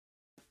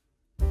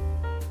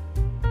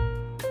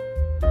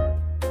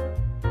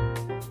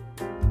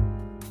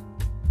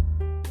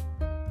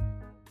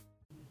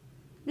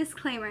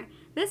Disclaimer: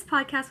 this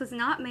podcast was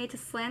not made to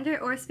slander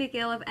or speak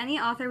ill of any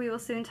author we will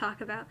soon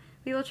talk about.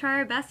 We will try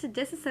our best to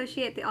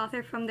disassociate the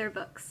author from their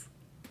books.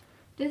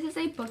 This is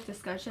a book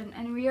discussion,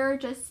 and we are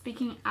just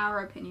speaking our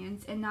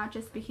opinions and not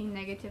just speaking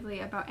negatively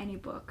about any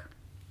book.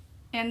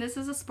 And this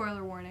is a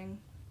spoiler warning.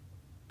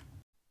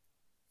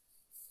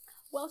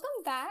 Welcome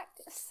back.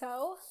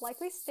 So,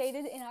 like we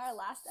stated in our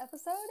last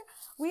episode,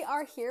 we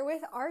are here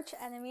with arch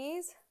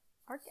enemies.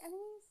 Arch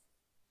enemies?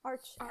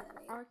 Arch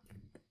enemies.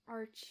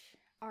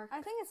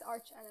 I think it's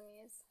arch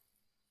enemies.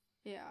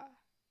 Yeah.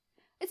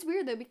 It's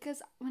weird though,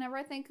 because whenever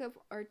I think of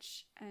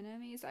arch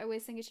enemies, I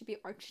always think it should be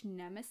arch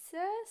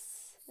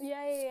nemesis.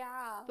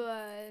 Yeah.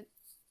 But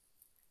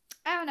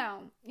I don't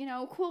know. You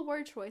know, cool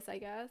word choice, I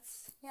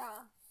guess.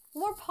 Yeah.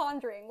 We're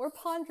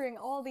pondering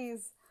all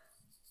these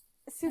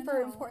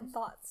super important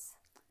thoughts.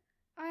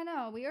 I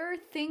know. We are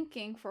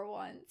thinking for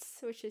once,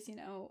 which is,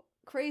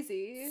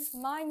 crazy.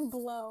 Mind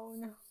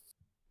blown.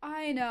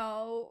 I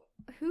know.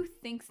 Who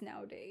thinks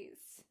nowadays?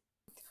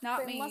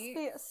 Not me. It must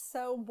be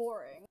so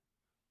boring.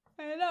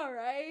 I know,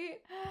 right?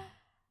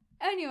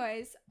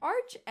 Anyways,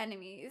 arch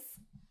enemies.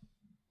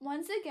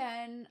 Once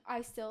again,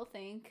 I still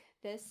think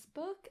this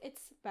book,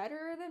 it's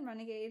better than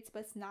Renegades,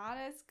 but it's not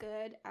as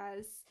good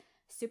as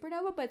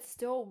Supernova, but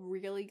still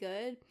really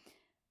good.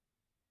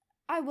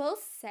 I will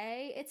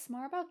say it's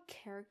more about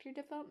character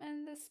development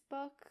in this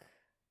book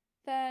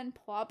than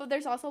plot, but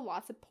there's also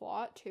lots of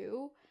plot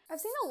too. I've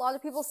seen a lot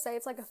of people say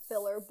it's like a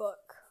filler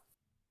book.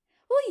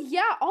 Well,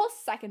 yeah, all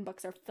second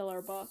books are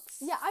filler books.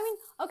 Yeah, I mean,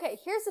 okay,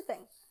 here's the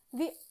thing.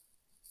 The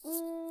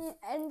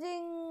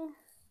ending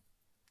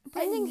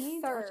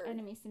needs third. arch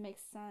enemies to make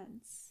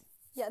sense.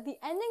 Yeah, the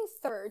ending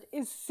third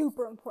is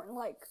super important.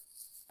 Like,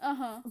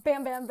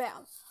 bam, bam,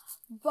 bam.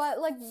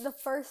 But, like, the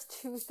first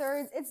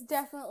 2/3, it's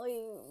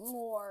definitely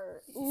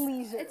more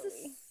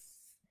leisurely.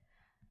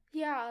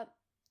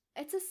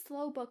 It's a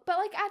slow book. But,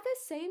 like, at the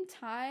same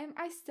time,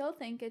 I still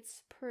think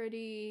it's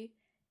pretty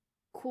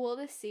cool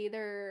to see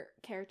their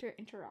character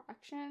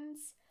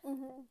interactions.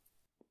 Mm-hmm.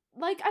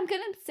 Like, I'm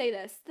gonna say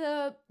this.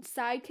 The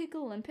sidekick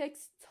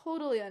Olympics,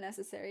 totally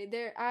unnecessary.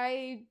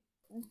 I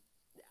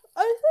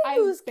think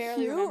it was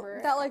barely cute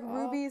remember that, like, at all.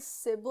 Ruby's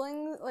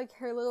siblings, like,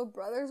 her little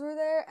brothers were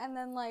there, and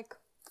then, like,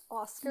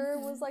 Oscar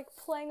was, like,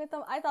 playing with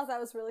them. I thought that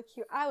was really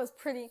cute. I was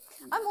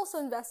also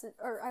invested,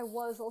 or I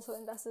was also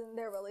invested in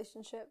their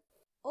relationship.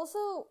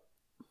 Also,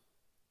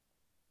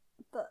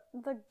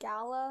 the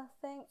gala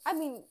thing, I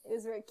mean, it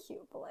was very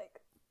cute, but,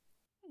 like...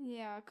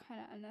 Yeah,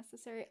 kind of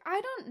unnecessary. I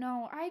don't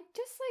know. I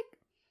just, like...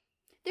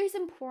 There's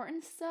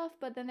important stuff,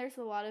 but then there's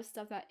a lot of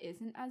stuff that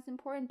isn't as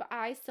important, but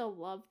I still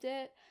loved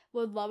it.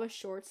 Would love a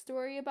short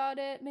story about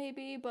it,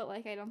 maybe, but,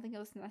 like, I don't think it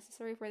was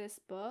necessary for this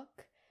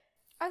book.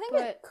 I think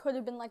it could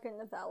have been, like, a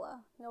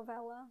novella.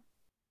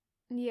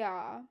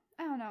 Yeah.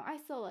 I don't know. I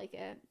still like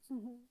it.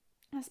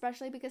 Mm-hmm.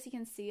 Especially because you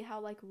can see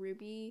how, like,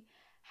 Ruby...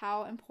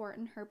 how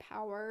important her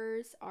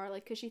powers are,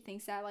 like, because she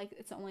thinks that, like,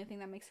 it's the only thing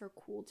that makes her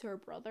cool to her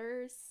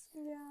brothers.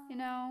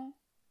 Yeah.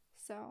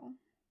 So,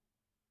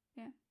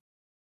 yeah.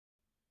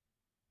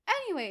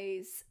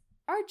 Anyways,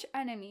 arch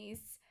enemies.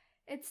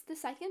 It's the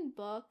second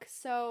book,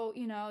 so,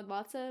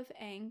 lots of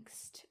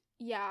angst.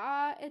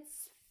 Yeah,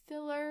 it's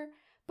filler,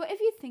 but if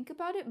you think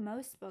about it,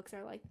 most books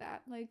are like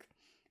that. Like,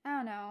 I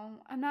don't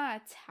know, I'm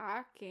not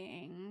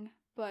attacking,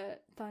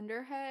 but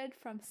Thunderhead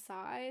from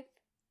Scythe,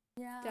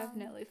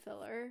 definitely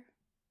filler.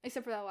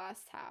 Except for that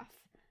last half.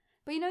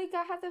 But you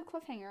gotta have the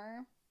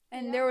cliffhanger.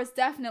 And there was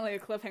definitely a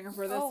cliffhanger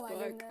for this book.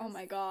 Goodness. Oh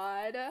my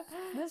god.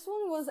 This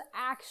one was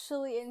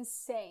actually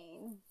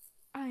insane.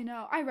 I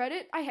know.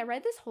 I had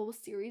read this whole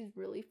series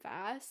really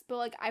fast, but,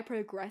 like, I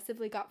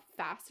progressively got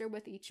faster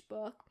with each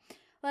book.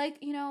 Like,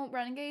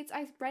 Renegades,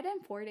 I read it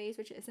in 4 days,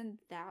 which isn't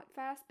that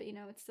fast, but,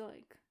 it's still,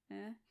 like,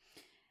 eh.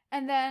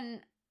 And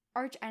then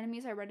Arch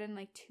Enemies, I read it in,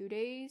 like, 2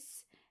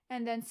 days.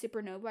 And then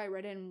Supernova, I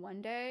read it in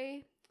 1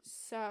 day.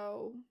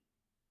 So...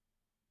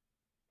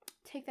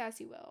 take that as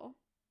you will.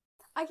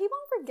 I keep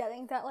on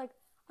forgetting that, like,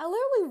 I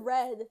literally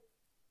read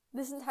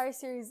this entire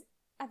series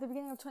at the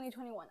beginning of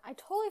 2021. I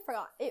totally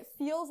forgot. It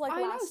feels like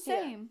last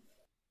year. Same.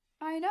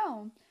 I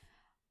know.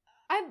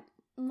 I'm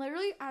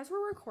literally, as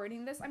we're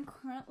recording this, I'm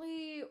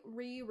currently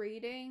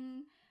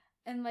rereading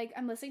and, like,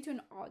 I'm listening to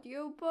an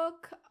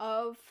audiobook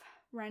of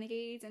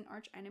Renegades and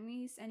Arch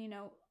Enemies, and,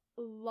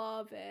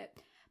 love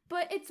it.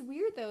 But it's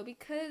weird, though,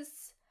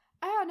 because,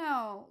 I don't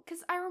know,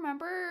 because I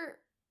remember...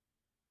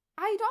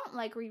 I don't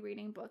like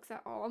rereading books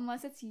at all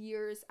unless it's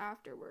years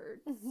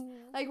afterwards.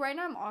 Mm-hmm. Like, right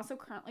now I'm also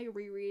currently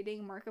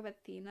rereading Mark of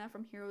Athena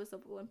from Heroes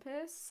of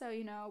Olympus. So,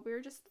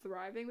 we're just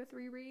thriving with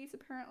rereads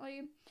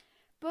apparently.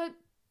 But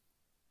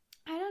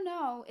I don't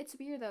know. It's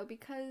weird though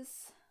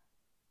because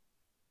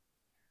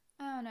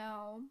I don't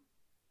know.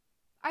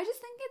 I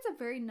just think it's a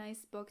very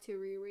nice book to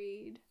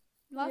reread.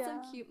 Lots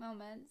of cute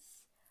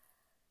moments.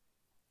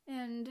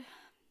 And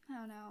I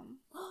don't know.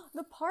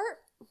 The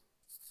part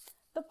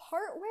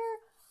where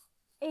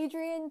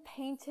Adrian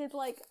painted,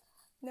 like,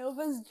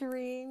 Nova's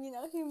dream. You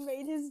know, he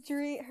made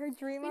her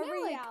dream a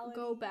reality. Like,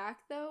 go back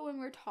though when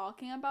we're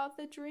talking about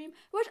the dream,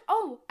 which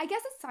I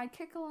guess the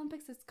Sidekick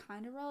Olympics is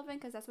kind of relevant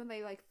because that's when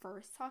they like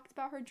first talked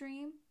about her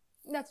dream.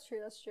 That's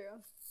true.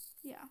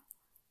 Yeah,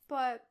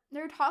 but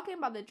they're talking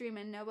about the dream,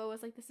 and Nova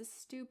was like, "This is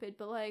stupid,"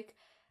 but like,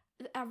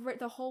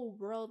 the whole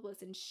world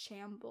was in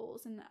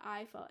shambles, and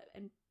I felt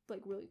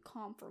like really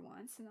calm for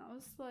once, and I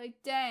was like,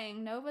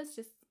 "Dang, Nova's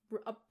just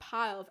a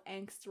pile of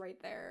angst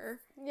right there."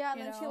 Yeah,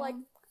 and then she like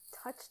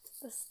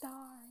touched the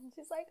star, and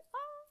she's like,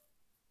 "Oh."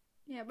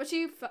 Yeah, but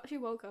she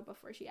woke up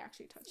before she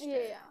actually touched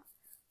it. Yeah,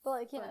 but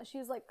like you know, she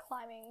was like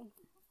climbing.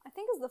 I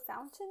think it was the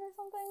fountain or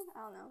something. I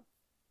don't know.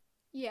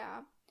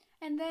 Yeah.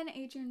 And then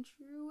Adrien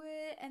drew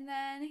it, and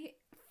then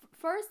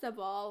first of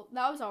all,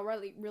 that was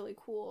already really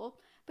cool.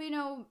 But you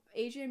know,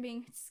 Adrien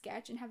being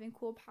Sketch and having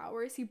cool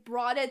powers, he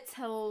brought it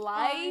to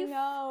life. I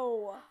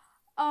know.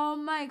 Oh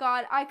my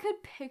god, I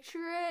could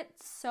picture it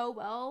so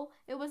well.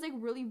 It was like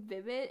really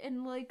vivid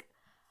and like,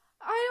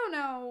 I don't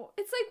know.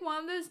 It's like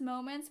one of those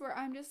moments where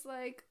I'm just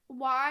like,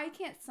 why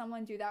can't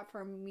someone do that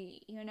for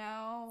me, you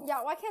know?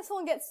 Yeah, why can't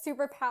someone get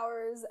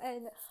superpowers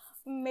and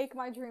make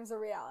my dreams a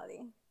reality?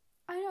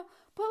 I know,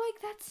 but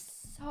like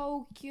that's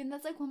so cute, and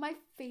that's like one of my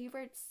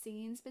favorite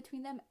scenes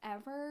between them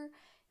ever,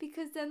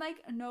 because then like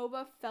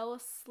Nova fell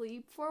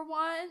asleep for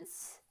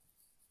once,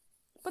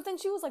 but then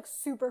she was like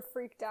super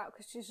freaked out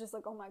because she's just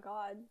like, oh my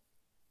god.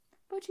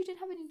 But she didn't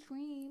have any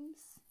dreams.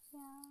 Yeah.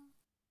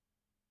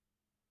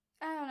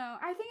 I don't know.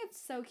 I think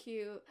it's so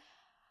cute.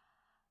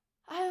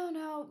 I don't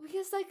know,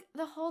 because like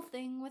the whole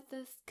thing with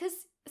this,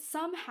 because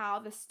somehow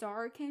the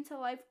star came to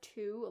life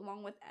too,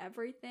 along with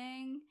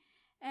everything,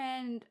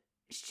 and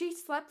she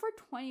slept for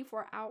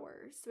 24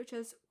 hours, which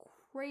is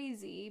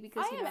crazy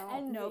because, you know,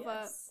 envious.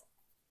 Nova...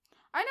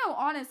 I know,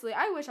 honestly,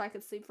 I wish I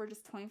could sleep for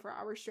just 24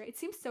 hours straight. It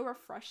seems so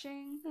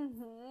refreshing.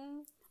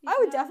 Mm-hmm. I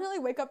would definitely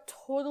wake up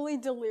totally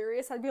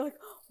delirious. I'd be like,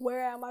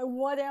 where am I?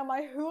 What am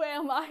I? Who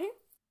am I?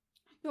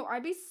 No,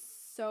 I'd be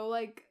so,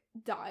 like,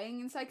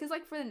 dying inside, because,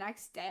 like, for the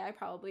next day, I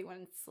probably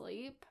wouldn't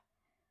sleep.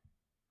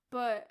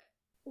 But,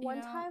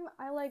 One time,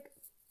 I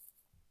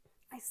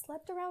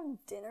slept around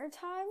dinner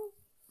time.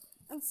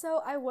 And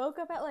so I woke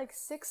up at like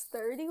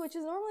 6:30, which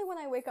is normally when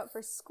I wake up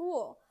for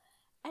school.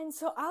 And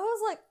so I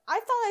was like, I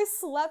thought I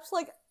slept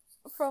like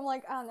from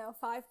like, I don't know,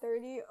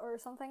 5:30 or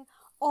something,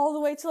 all the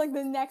way to like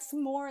the next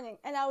morning.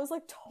 And I was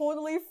like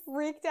totally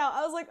freaked out.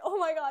 I was like, oh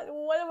my god,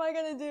 what am I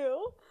gonna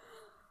do?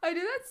 I do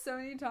that so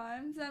many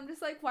times. And I'm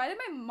just like, why did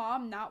my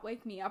mom not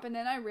wake me up? And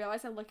then I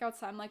realize I look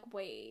outside, I'm like,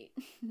 wait.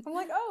 I'm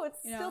like, oh,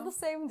 it's still the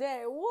same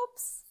day.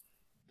 Whoops.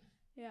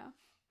 Yeah.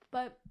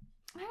 But,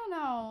 I don't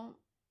know.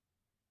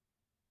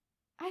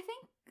 I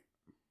think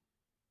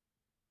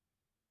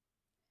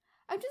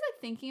I'm just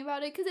like thinking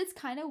about it because it's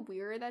kind of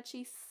weird that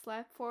she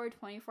slept for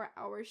 24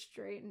 hours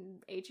straight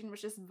and Adrien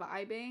was just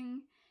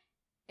vibing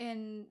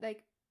and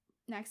like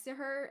next to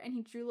her, and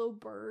he drew little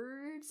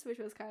birds, which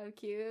was kind of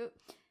cute.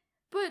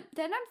 But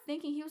then I'm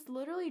thinking he was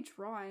literally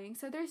drawing,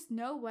 so there's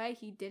no way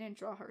he didn't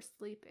draw her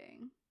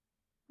sleeping,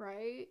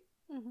 right?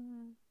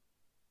 Mm-hmm.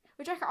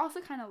 Which I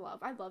also kind of love.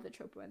 I love the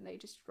trope when they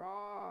just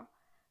draw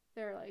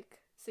their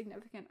like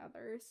significant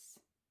others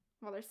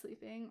while they're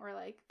sleeping or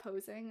like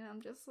posing, and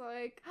I'm just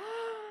like,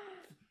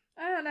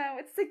 I don't know,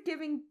 it's the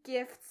giving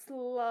gifts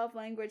love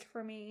language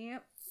for me.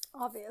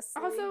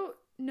 Obviously. Also,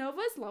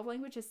 Nova's love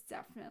language is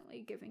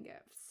definitely giving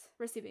gifts,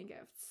 receiving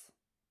gifts.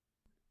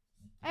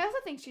 I also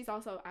think she's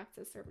also acts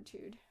as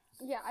servitude.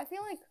 Yeah, I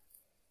feel like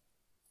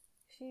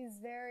she's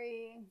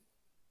very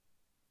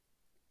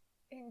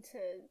into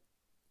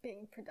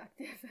being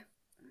productive.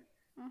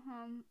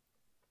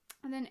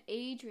 And then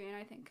Adrien,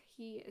 I think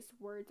he is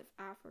words of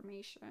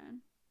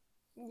affirmation.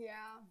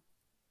 Yeah.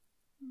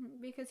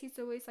 Because he's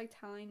always like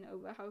telling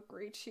Nova how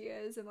great she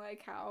is and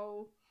like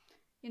how,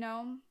 you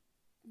know,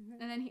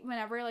 and then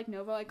whenever like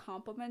Nova like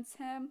compliments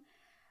him,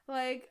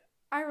 like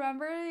I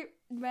remember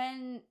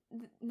when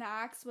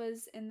Nax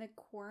was in the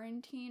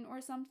quarantine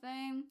or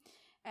something,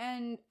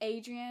 and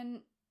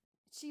Adrien,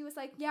 she was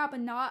like, yeah, but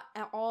not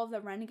all of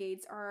the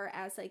renegades are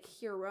as like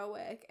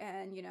heroic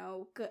and, you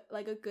know, good,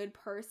 like a good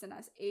person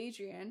as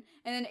Adrien.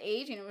 And then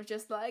Adrien was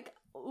just like,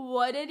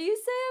 what did you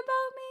say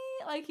about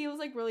me? Like, he was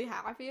like really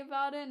happy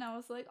about it, and I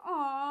was like,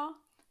 aw.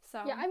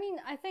 So yeah, I mean,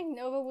 I think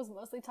Nova was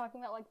mostly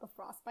talking about like the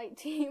Frostbite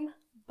team,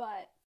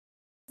 but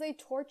they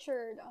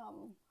tortured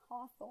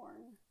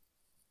Hawthorne.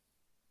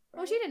 Right?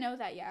 Well, she didn't know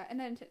that yet, and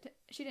then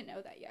she didn't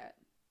know that yet.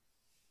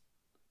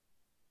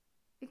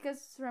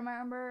 Because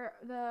remember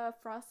the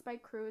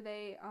Frostbite crew,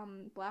 they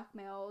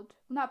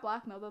not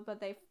blackmailed, but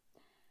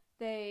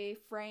they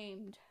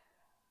framed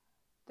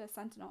the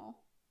Sentinel.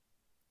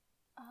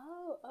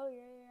 Oh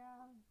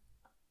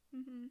yeah.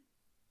 Mm-hmm.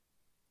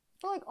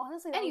 But like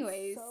honestly, that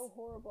was so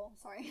horrible.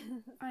 Sorry.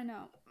 I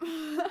know.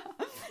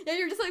 Yeah,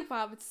 you're just like,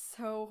 wow, it's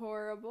so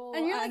horrible.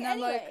 And you're like,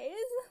 anyways.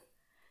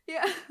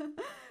 Yeah.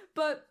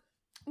 But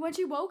when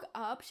she woke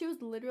up, she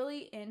was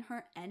literally in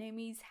her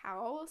enemy's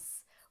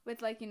house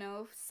with like, you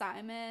know,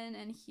 Simon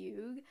and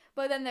Hugh.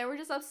 But then they were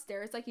just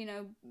upstairs, like, you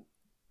know,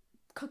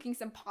 cooking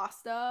some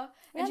pasta,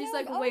 and Yeah, she's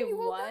they're like, "Oh, wait, you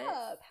woke what?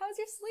 up. How's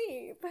your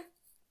sleep?"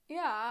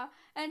 Yeah,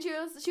 and she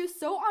was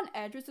so on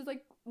edge, which was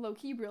like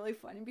low-key really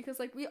funny because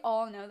like we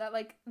all know that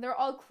like they're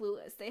all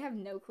clueless. They have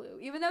no clue,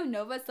 even though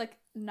Nova's like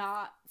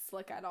not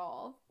slick at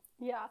all.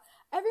 Yeah.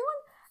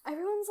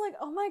 Everyone's like,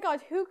 "Oh my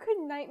god, who could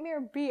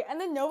Nightmare be?" And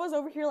then Nova's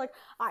over here like,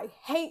 "I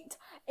hate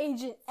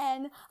Agent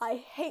N. I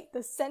hate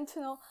the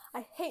Sentinel.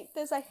 I hate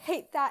this. I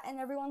hate that." And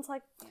everyone's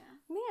like,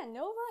 "Man,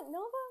 Nova,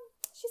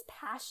 she's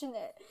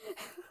passionate."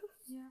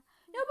 Yeah.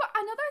 No, but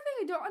another thing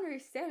I don't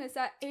understand is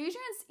that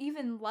Adrian's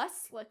even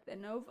less slick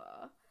than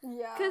Nova.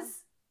 Yeah.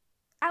 Because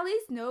at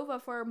least Nova,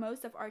 for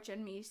most of Arch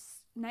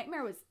Enemies,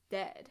 Nightmare was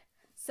dead.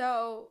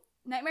 So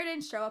Nightmare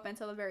didn't show up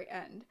until the very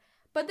end.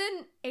 But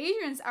then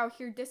Adrian's out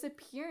here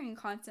disappearing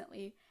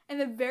constantly. In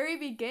the very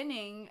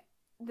beginning,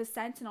 the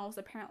Sentinel was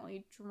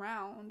apparently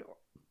drowned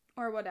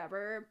or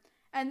whatever.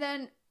 And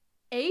then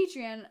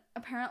Adrian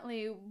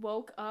apparently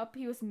woke up.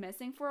 He was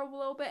missing for a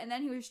little bit, and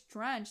then he was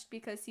drenched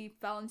because he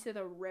fell into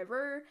the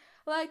river.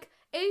 Like,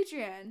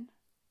 Adrian,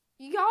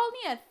 y'all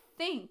need to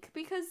think,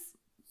 because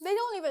they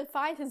don't even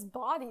find his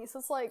body, so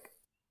it's like...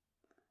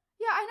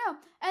 Yeah, I know.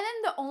 And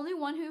then the only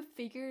one who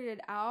figured it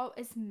out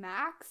is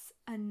Max,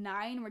 a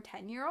 9 or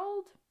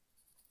 10-year-old.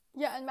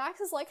 Yeah, and Max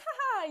is like,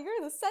 "Haha,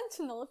 you're the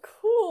Sentinel.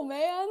 Cool,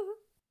 man."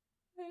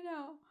 I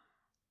know.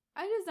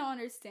 I just don't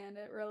understand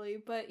it, really.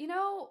 But, you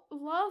know,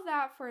 love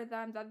that for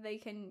them, that they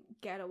can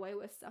get away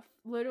with stuff.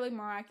 Literally,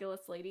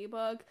 Miraculous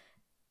Ladybug,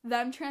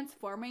 them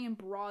transforming in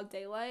broad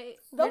daylight.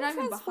 They're not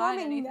even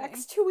behind anything.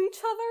 Next to each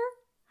other?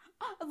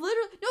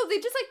 Literally, no, they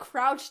just, like,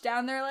 crouch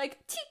down there like,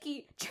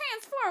 Tiki,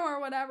 transform or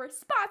whatever,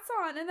 spots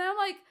on. And then I'm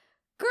like,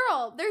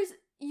 girl,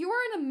 you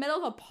are in the middle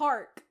of a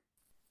park.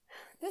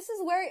 This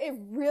is where it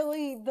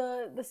really,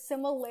 the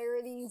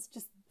similarities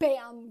just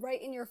bam,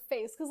 right in your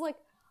face. Because, like,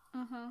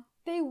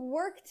 they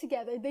work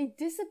together. They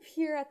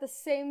disappear at the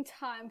same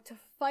time to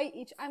fight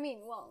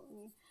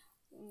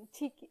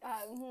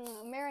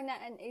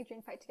Marinette and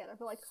Adrian fight together,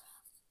 but like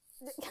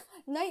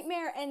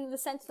Nightmare and the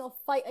Sentinel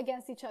fight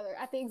against each other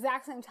at the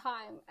exact same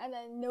time, and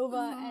then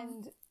Nova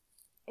and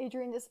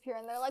Adrian disappear,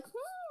 and they're like,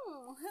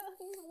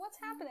 what's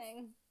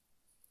happening?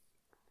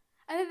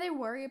 And then they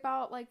worry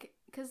about, like,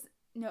 because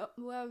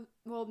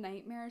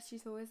Nightmare,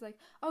 she's always like,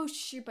 oh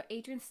shoot, but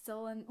Adrian's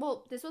still in.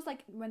 Well, this was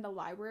like when the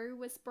library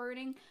was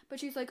burning, but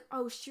she's like,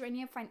 oh shoot, I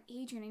need to find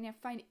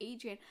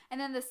Adrian.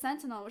 And then the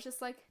Sentinel was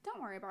just like, don't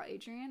worry about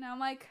Adrian. And I'm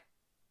like,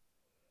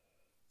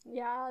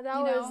 yeah,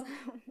 that was.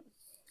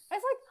 It's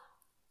like,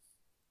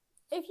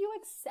 if you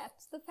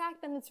accept the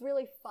fact, then it's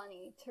really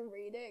funny to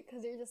read it,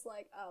 because you're just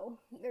like, oh,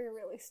 they're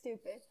really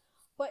stupid.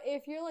 But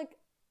if you're like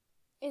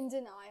in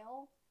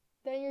denial,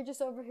 then you're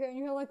just over here and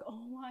you're like,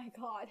 oh my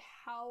god,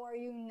 how are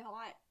you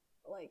not,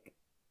 like,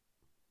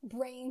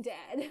 brain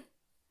dead?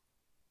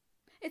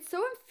 It's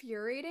so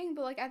infuriating,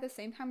 but, like, at the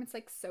same time, it's,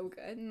 like, so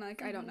good, and,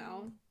 like, I don't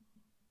know.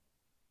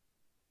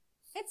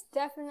 It's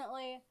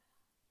definitely,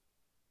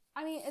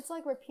 I mean, it's,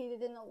 like,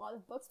 repeated in a lot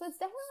of books, but it's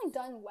definitely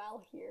done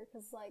well here,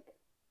 because, like,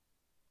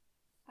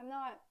 I'm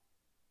not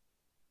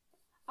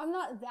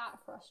that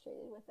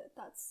frustrated with it.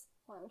 That's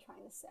what I'm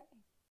trying to say.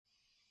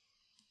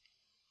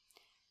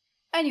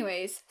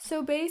 Anyways,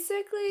 so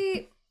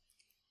basically,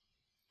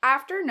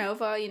 after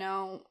Nova, you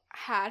know,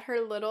 had her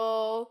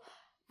little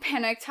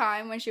panic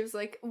time when she was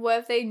like, what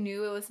if they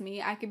knew it was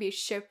me? I could be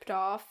shipped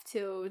off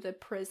to the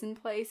prison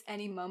place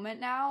any moment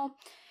now.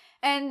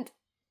 And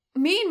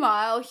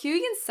meanwhile,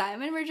 Hughie and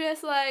Simon were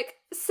just like,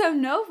 so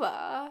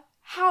Nova,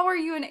 how are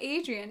you and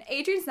Adrian?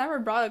 Adrian's never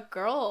brought a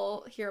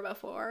girl here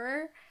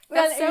before.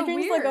 That's so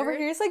Adrian's weird. like over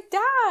here, he's like,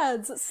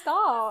 Dads,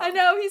 stop. I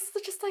know, he's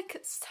just like,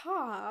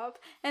 stop.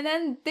 And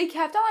then they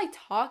kept on like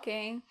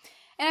talking,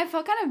 and I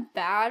felt kind of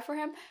bad for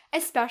him,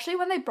 especially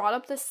when they brought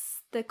up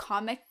the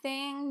comic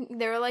thing.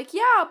 They were like,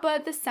 yeah,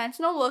 but the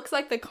Sentinel looks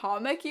like the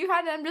comic you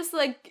had. And I'm just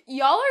like,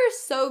 y'all are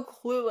so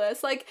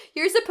clueless. Like,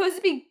 you're supposed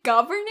to be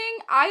governing.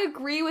 I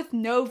agree with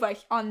Nova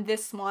on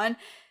this one.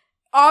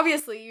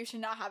 Obviously, you should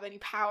not have any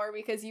power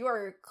because you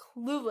are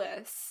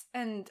clueless.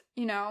 And,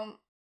 you know,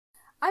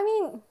 I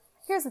mean,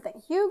 here's the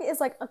thing. Hugh is,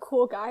 like, a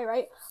cool guy,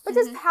 right? But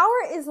his power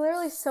is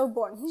literally so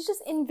boring. He's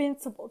just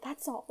invincible.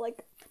 That's all.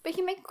 Like, but he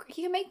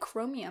can make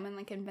chromium and,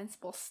 like,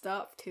 invincible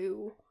stuff,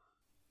 too.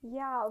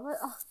 Yeah, but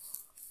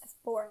it's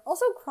boring.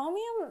 Also,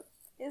 chromium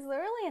is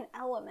literally an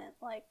element.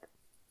 Like,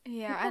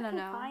 yeah, I don't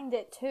know. Find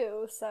it,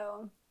 too,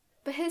 so.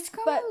 But his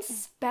chromium's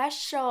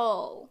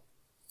special.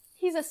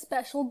 He's a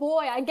special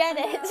boy, I get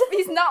it.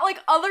 He's not like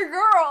other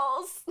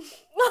girls.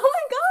 Oh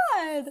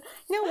my god!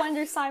 No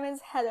wonder Simon's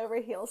head over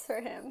heels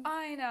for him.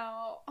 I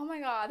know. Oh my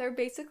god, they're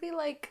basically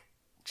like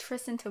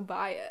Tristan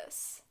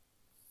Tobias.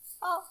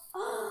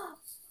 Oh,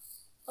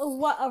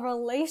 what a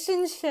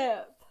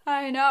relationship.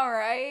 I know,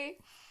 right?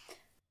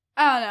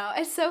 I don't know.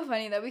 It's so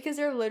funny though, because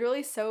they're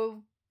literally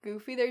so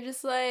goofy. They're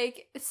just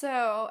like,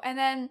 so, and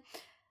then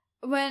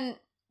when,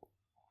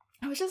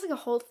 it was just like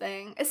a whole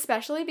thing,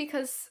 especially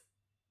because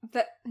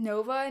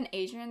Nova and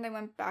Adrian, they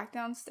went back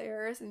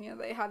downstairs and, you know,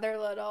 they had their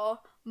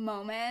little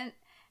moment.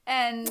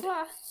 And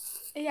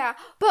yeah,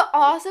 but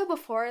also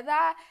before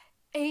that,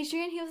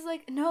 Adrien, he was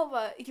like,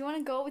 Nova, you want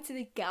to go to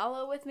the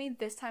gala with me?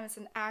 This time it's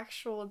an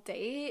actual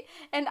date.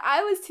 And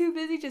I was too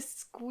busy just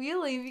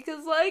squealing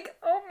because, like,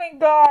 oh my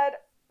god,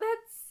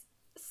 that's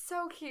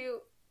so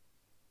cute.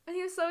 And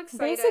he was so excited.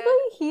 Basically,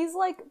 he's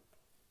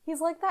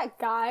like that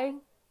guy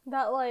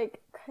that,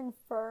 like,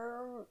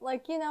 confirm,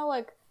 like, you know,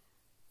 like,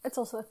 it's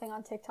also a thing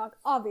on TikTok.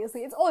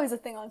 Obviously, it's always a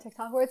thing on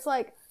TikTok where it's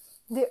like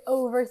the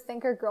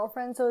overthinker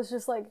girlfriend. So it's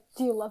just like,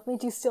 do you love me?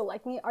 Do you still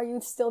like me? Are you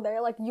still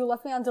there? Like, you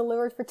left me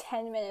undelivered for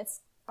 10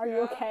 minutes. Are you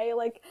okay?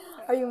 Like,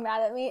 are you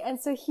mad at me? And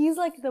so he's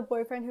like the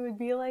boyfriend who would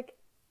be like,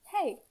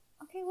 hey,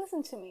 okay,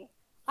 listen to me.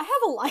 I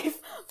have a life,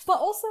 but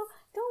also,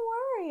 don't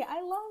worry.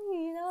 I love you,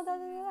 you know, da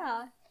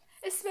da da.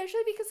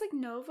 Especially because, like,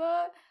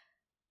 Nova,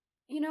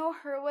 you know,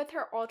 her with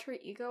her alter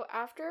ego,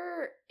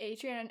 after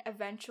Adrien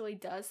eventually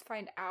does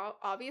find out,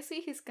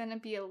 obviously he's gonna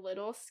be a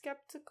little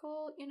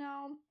skeptical, you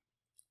know?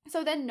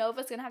 So then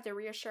Nova's gonna have to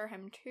reassure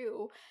him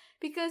too,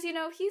 because, you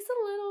know, he's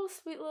a little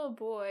sweet little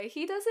boy.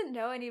 He doesn't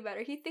know any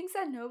better. He thinks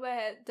that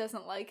Nova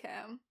doesn't like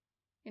him,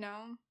 you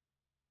know?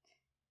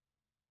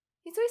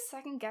 He's always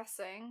second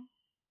guessing.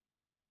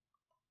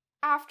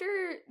 After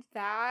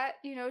that,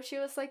 you know, she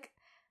was like,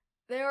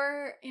 they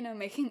were, you know,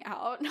 making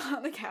out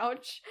on the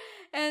couch,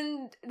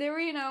 and they were,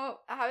 you know,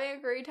 having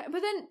a great time.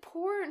 But then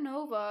poor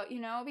Nova, you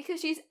know, because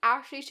she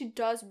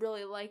does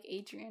really like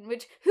Adrien,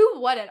 which,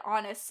 who wouldn't,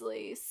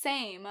 honestly?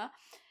 Same.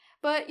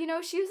 But, you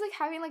know, she was, like,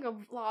 having, like, a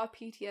lot of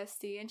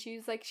PTSD, and she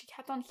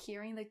kept on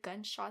hearing the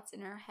gunshots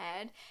in her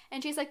head,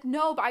 and she's like,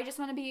 no, but I just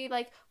want to be,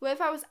 like, what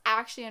if I was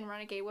actually in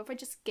Renegade? What if I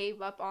just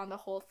gave up on the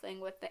whole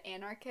thing with the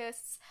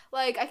anarchists?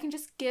 Like, I can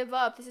just give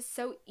up. This is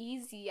so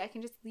easy. I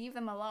can just leave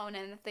them alone,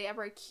 and if they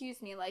ever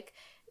accuse me, like,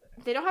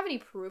 they don't have any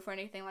proof or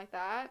anything like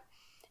that.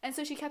 And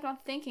so she kept on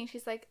thinking,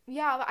 she's like,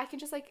 yeah, I can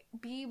just, like,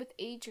 be with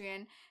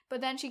Adrien. But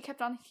then she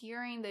kept on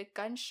hearing the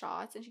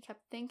gunshots, and she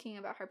kept thinking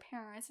about her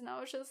parents, and I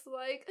was just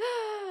like,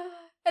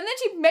 and then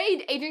she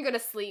made Adrien go to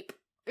sleep,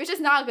 which is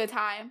not a good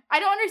time. I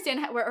don't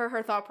understand where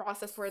her thought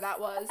process where that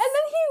was. And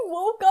then he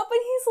woke up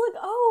and he's like,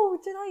 oh,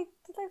 did I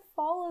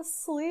fall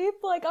asleep?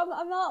 Like, I'm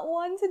not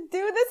one to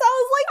do this. I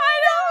was like, I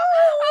know!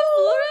 I'm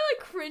literally,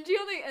 like, cringy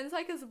on the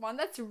inside, because one,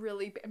 that's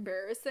really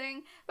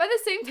embarrassing. But at the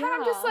same time,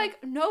 I'm just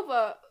like,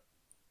 Nova,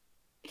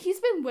 he's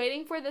been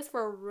waiting for this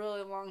for a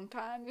really long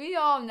time. We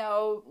all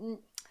know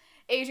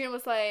Adrien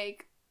was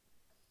like,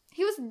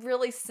 he was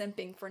really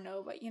simping for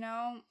Nova, you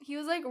know? He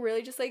was, like,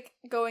 really just, like,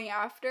 going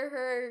after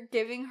her,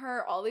 giving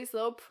her all these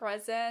little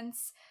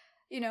presents,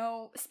 you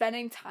know,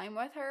 spending time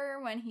with her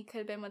when he could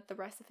have been with the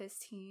rest of his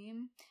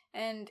team.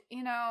 And,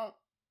 you know,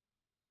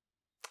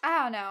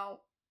 I don't know.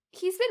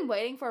 He's been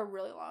waiting for a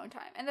really long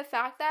time. And the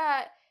fact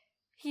that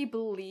he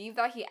believed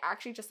that he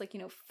actually just, like, you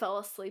know, fell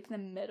asleep in the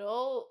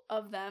middle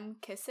of them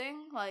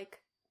kissing, like,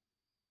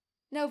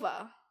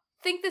 Nova,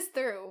 think this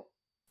through.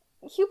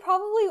 He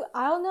probably,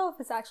 I don't know if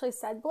it's actually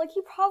said, but, like, he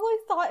probably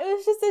thought it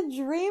was just a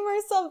dream or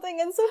something,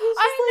 and so he's just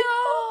I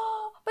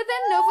know! But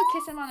then Nova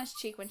kissed him on his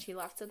cheek when she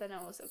left, so then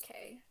it was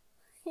okay.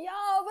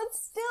 Yeah, but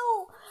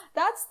still,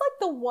 that's, like,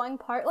 the one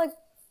part, like,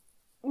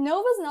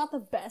 Nova's not the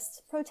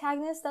best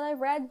protagonist that I've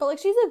read, but, like,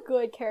 she's a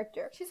good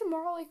character. She's a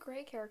morally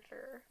great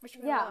character, which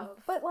we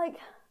love. But, like,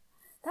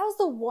 that was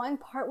the one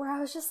part where I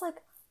was just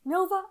like,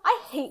 Nova,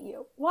 I hate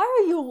you. Why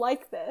are you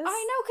like this? I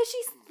know, because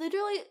she's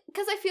literally,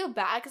 because I feel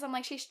bad, because I'm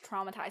like, she's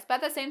traumatized. But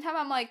at the same time,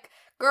 I'm like,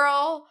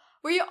 girl,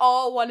 we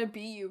all want to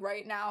be you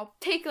right now.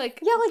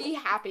 Be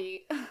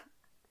happy.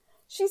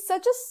 She's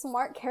such a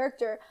smart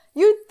character.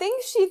 You'd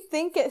think she'd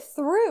think it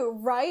through,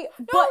 right?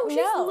 No, she's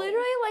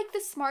literally, like,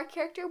 the smart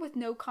character with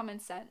no common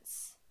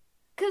sense.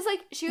 Because,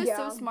 like, she was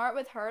so smart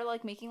with her,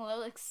 like, making little,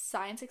 like,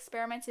 science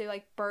experiments to,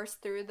 like,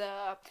 burst through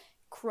the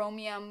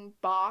chromium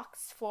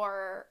box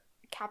for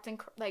Captain,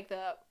 like,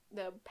 the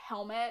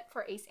helmet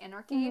for Ace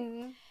Anarchy.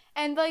 Mm-hmm.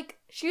 And, like,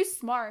 she's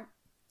smart.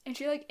 And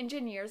she, like,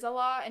 engineers a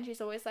lot. And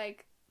she's always,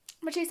 like,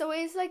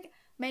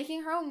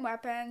 making her own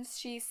weapons.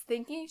 She's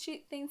thinking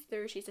things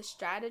through. She's a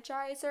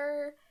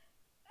strategizer.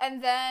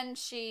 And then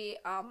she,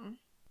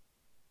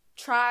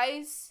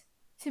 tries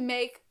to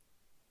make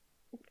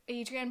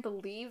Adrien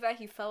believe that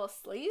he fell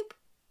asleep.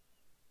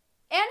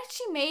 And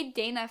she made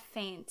Dana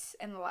faint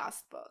in the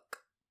last book.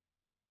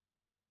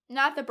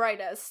 Not the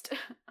brightest.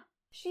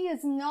 She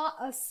is not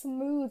a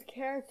smooth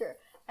character.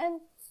 And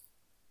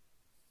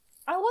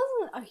I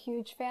wasn't a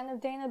huge fan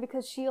of Dana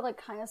because she, like,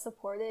 kind of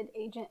supported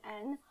Agent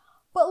N.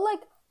 But,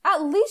 like,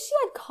 at least she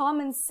had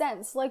common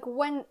sense. Like,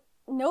 when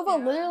Nova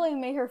literally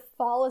made her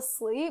fall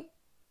asleep,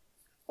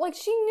 like,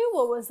 she knew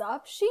what was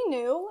up. She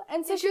knew.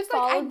 And so she was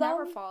like, I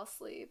never fall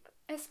asleep.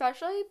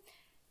 Especially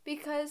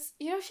because,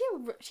 you know,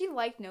 she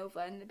liked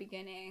Nova in the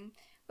beginning.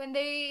 When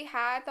they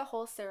had the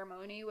whole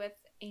ceremony with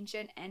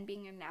Agent N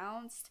being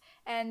announced,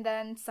 and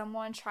then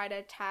someone tried to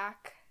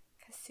attack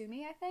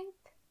Kasumi, I think,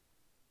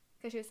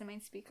 because she was the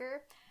main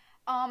speaker.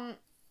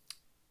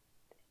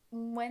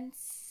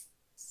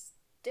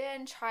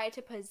 Winston tried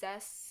to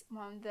possess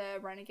one of the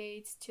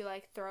renegades to,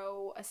 like,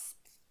 throw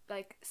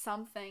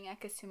something at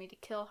Kasumi to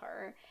kill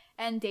her,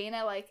 and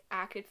Dana like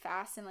acted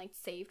fast and like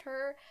saved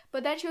her.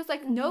 But then she was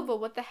like, Nova,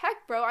 what the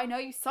heck, bro? I know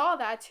you saw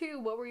that too.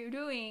 What were you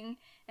doing?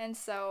 And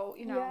so,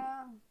 you know,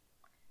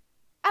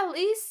 at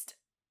least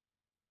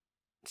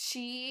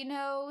she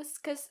knows,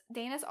 because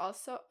Dana's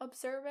also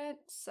observant,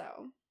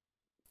 so.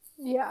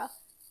 Yeah.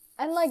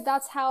 And, like,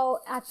 that's how,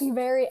 at the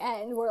very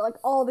end, where, like,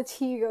 all the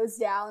tea goes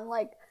down,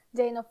 like,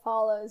 Dana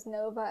follows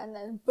Nova, and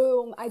then,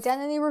 boom,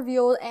 identity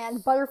revealed,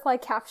 and butterfly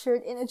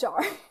captured in a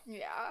jar.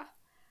 Yeah.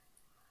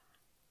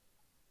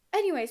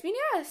 Anyways, we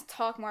need to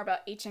talk more about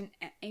Agent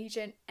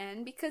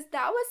N, because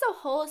that was a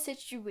whole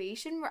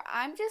situation where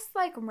I'm just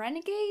like,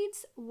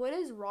 renegades, what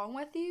is wrong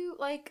with you?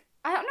 Like,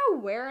 I don't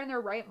know where in their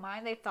right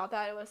mind they thought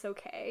that it was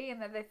okay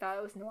and that they thought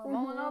it was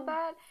normal and all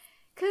that.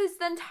 Because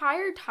the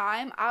entire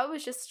time, I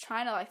was just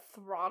trying to, like,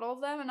 throttle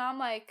them, and I'm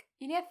like,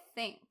 you need to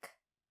think,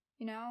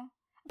 you know?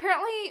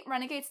 Apparently,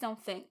 renegades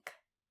don't think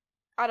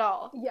at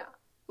all. Yeah.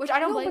 Which I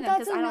don't blame them,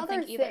 because I don't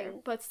think either,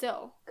 but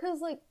still. Because,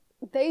 like,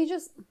 they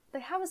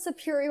have a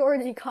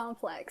superiority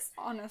complex.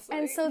 Honestly.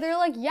 And so they're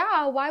like,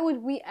 yeah, why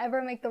would we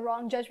ever make the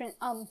wrong judgment?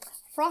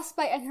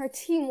 Frostbite and her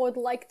team would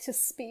like to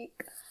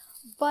speak.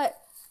 But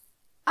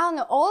I don't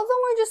know, all of them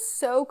were just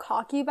so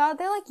cocky about it.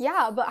 They're like,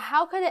 yeah, but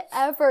how could it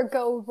ever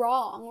go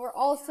wrong? We're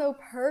all so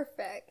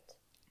perfect.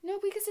 No,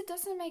 because it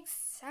doesn't make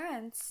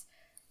sense.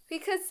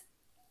 Because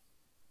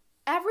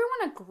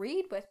everyone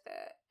agreed with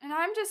it. And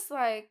I'm just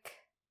like,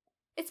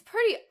 it's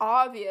pretty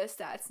obvious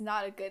that it's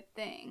not a good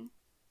thing.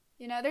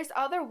 You know, there's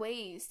other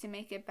ways to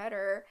make it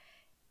better.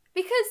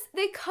 Because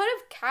they could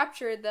have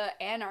captured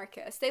the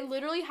anarchists. They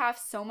literally have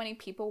so many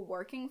people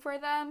working for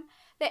them.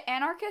 The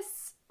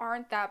anarchists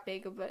aren't that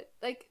big of a,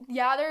 like,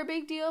 yeah, they're a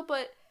big deal,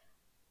 but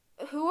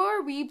who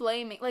are we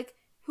blaming? Like,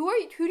 who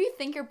do you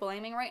think you're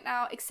blaming right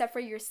now, except for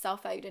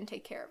yourself that you didn't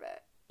take care of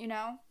it, you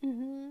know?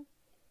 Mm-hmm.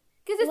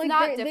 Because it's like,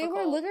 not difficult.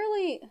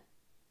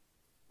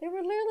 They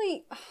were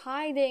literally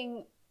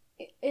hiding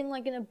in,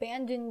 like, an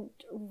abandoned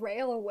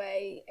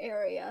railway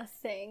area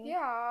thing.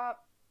 Yeah.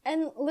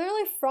 And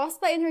literally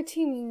Frostbite and her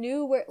team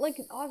knew where, like,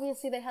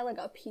 obviously they had, like,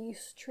 a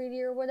peace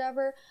treaty or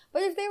whatever,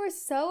 but if they were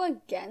so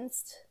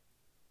against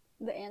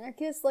the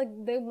anarchists, like,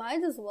 they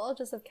might as well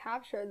just have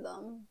captured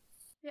them.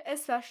 Yeah,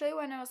 especially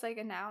when it was, like,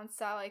 announced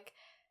that, like,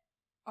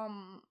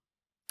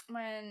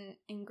 when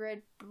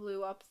Ingrid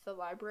blew up the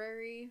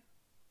library.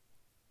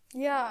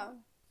 Yeah.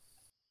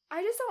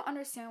 I just don't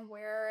understand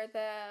where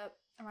the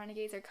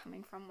renegades are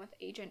coming from with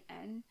Agent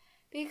N,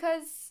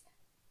 because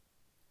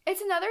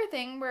it's another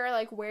thing where,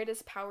 like, where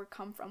does power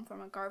come from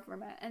a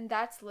government? And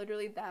that's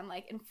literally them,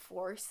 like,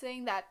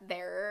 enforcing that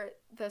they're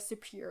the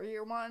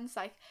superior ones.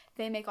 Like,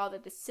 they make all the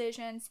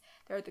decisions.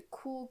 They're the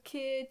cool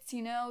kids,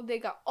 you know? They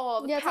got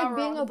all the power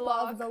on the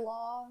block. Yeah, it's like being above the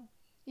law.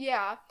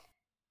 Yeah.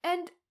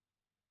 And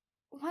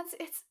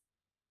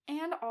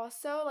and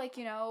also, like,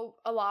 you know,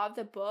 a lot of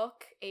the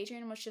book,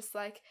 Adrian was just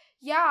like,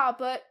 yeah,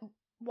 but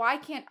why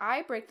can't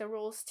I break the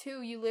rules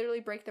too? You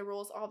literally break the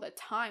rules all the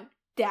time,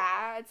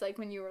 dads, like,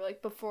 when you were,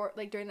 like, before,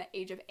 like, during the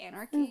age of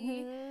anarchy.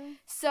 Mm-hmm.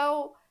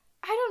 So,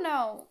 I don't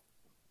know.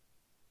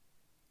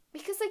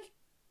 Because, like,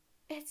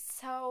 it's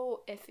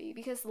so iffy.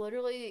 Because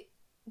literally,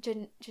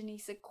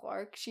 Janessa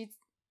Clark, she's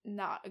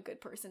not a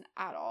good person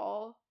at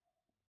all.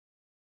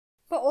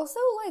 But also,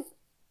 like,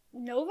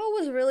 Nova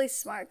was really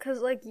smart. Because,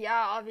 like,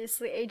 yeah,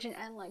 obviously, Agent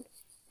N, like,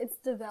 it's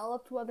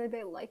developed whether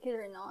they like it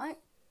or not.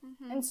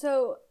 Mm-hmm. And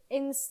so,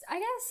 I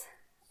guess,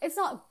 it's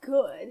not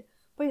good,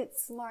 but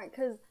it's smart.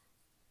 Because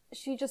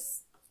she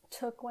just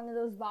took one of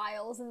those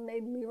vials and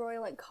made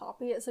Leroy, like,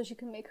 copy it so she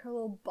can make her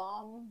little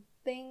bomb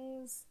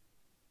things.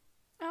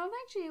 I don't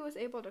think she was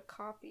able to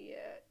copy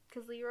it,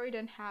 because Leroy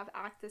didn't have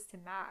access to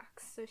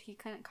Max, so he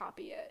couldn't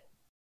copy it.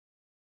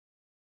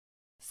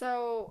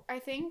 So, I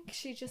think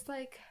she just,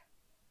 like,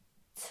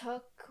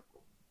 took,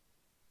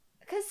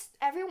 because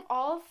I don't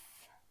know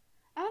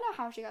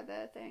how she got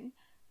the thing.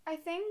 I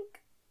think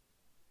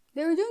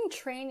they were doing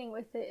training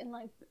with it in,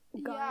 like,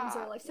 guns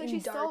or, like, so she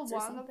stole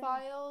one of the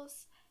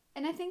vials.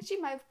 And I think she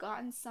might have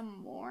gotten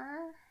some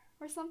more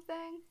or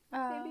something,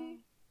 maybe.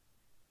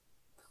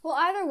 Well,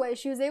 either way,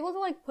 she was able to,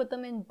 like, put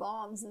them in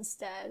bombs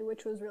instead,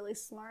 which was really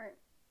smart.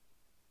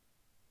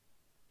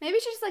 Maybe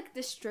she just, like,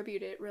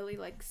 distributed really,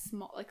 like,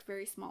 small, like,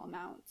 very small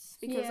amounts.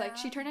 Because, like,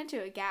 she turned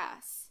into a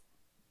gas.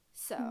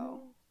 So,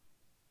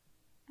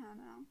 I don't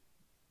know.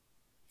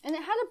 And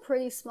it had a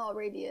pretty small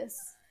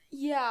radius.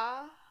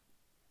 Yeah.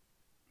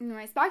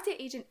 Anyways, back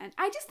to Agent N.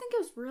 I just think it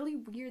was really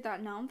weird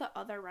that none of the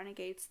other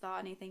renegades thought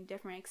anything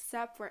different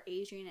except for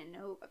Adrian and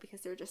Nova,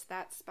 because they're just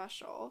that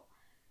special.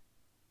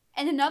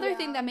 And another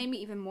thing that made me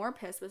even more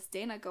pissed was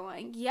Dana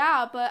going,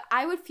 yeah, but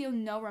I would feel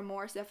no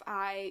remorse if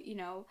I, you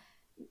know,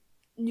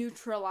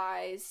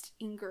 neutralized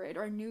Ingrid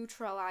or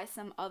neutralized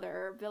some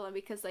other villain,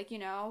 because, like, you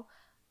know,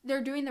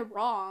 they're doing the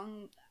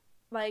wrong.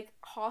 Like,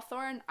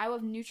 Hawthorne, I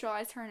would have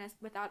neutralized her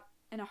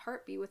in a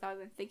heartbeat without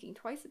even thinking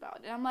twice about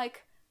it. And I'm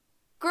like,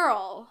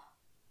 girl,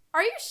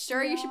 are you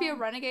sure you should be a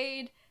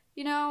renegade?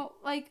 You know,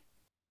 like,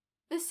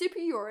 the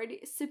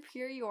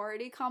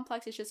superiority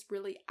complex is just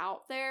really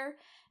out there.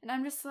 And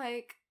I'm just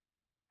like,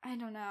 I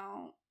don't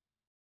know.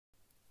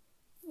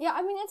 Yeah,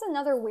 I mean, it's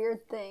another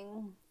weird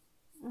thing.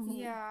 Mm-hmm.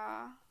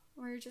 Yeah.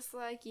 Where you're just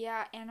like,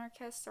 yeah,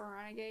 anarchists or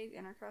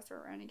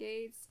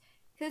renegades.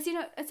 Because, you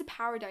know, it's a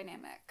power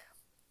dynamic.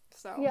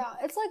 So. Yeah,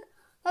 it's like,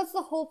 that's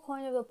the whole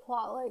point of the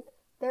plot. Like,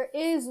 there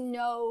is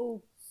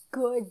no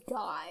good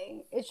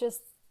guy. It's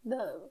just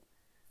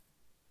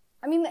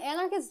I mean, the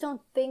anarchists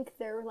don't think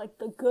they're, like,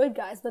 the good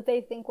guys, but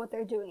they think what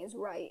they're doing is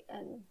right,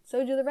 and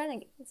so do the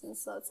renegades, and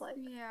so it's like...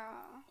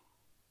 Yeah.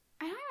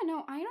 I don't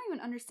know. I don't even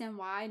understand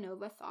why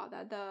Nova thought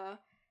that the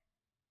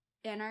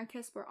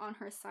anarchists were on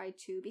her side,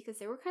 too, because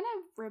they were kind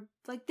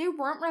of, they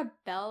weren't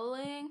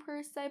rebelling,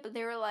 per se, but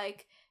they were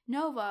like,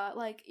 Nova,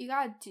 like, you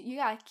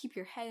gotta keep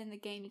your head in the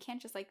game. You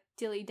can't just, like,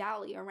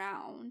 dilly-dally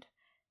around.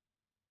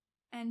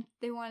 And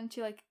they wanted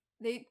to, like,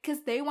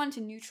 because they wanted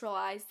to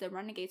neutralize the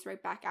renegades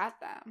right back at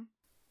them.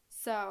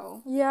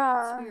 So,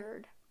 yeah, it's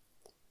weird.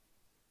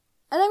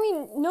 And I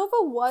mean, Nova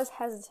was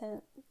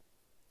hesitant.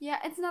 Yeah,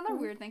 it's another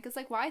weird thing, because,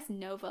 like, why is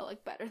Nova,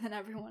 like, better than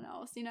everyone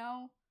else, you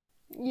know?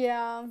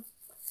 Yeah.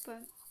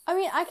 But, I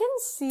mean, I can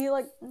see,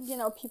 like, you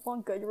know, people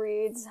on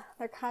Goodreads,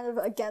 they're kind of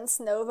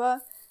against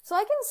Nova. So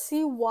I can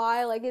see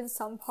why, like, in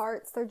some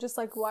parts, they're just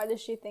like, why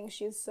does she think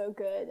she's so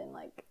good? And,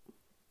 like...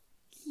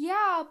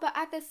 Yeah, but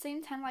at the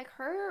same time, like,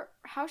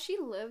 how she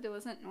lived, it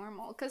wasn't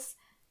normal, because...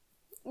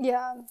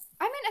 Yeah.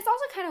 I mean, it's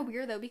also kind of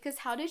weird, though, because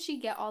how did she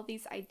get all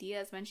these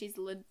ideas when she's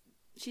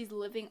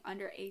living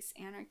under Ace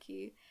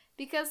Anarchy?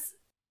 Because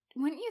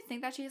wouldn't you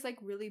think that she's, like,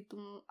 really...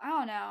 I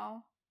don't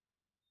know.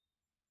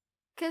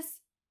 Because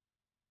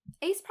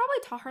Ace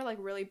probably taught her, like,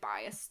 really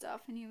biased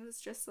stuff, and he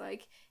was just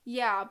like,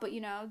 yeah, but,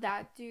 you know,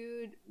 that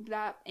dude,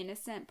 that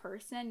innocent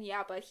person,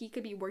 yeah, but he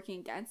could be working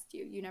against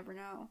you. You never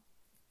know.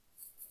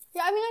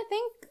 Yeah, I mean,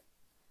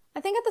 I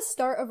think at the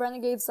start of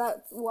Renegades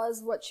that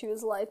was what she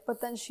was like,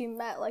 but then she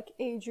met, like,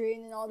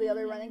 Adrian and all the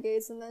other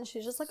Renegades, and then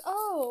she's just like,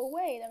 oh,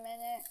 wait a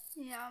minute.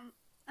 Yeah,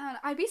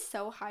 I'd be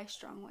so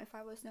high-strung if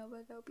I was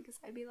Nova, though, because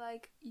I'd be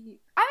like, I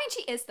mean,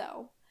 she is,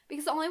 though,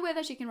 because the only way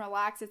that she can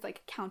relax is,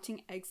 like,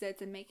 counting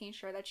exits and making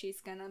sure that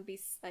she's gonna be,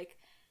 like,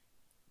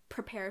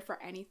 prepared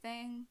for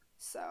anything,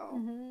 so,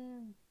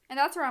 and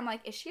that's where I'm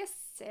like, is she a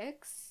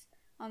 6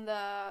 on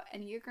the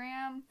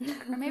Enneagram?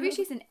 Or maybe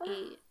she's an 8.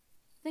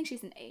 I think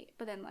she's an 8,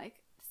 but then, like,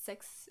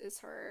 6 is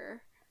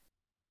her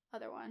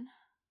other one.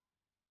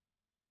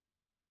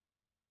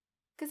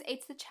 Because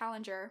 8's the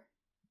challenger.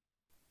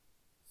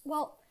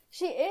 Well,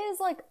 she is,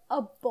 like,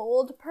 a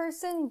bold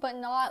person, but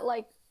not,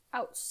 like,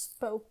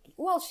 outspoken.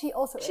 Well, she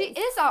also is. She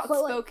is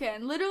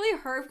outspoken. Like, literally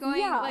her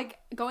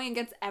going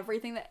against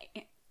everything that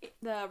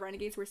the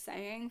Renegades were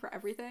saying for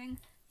everything.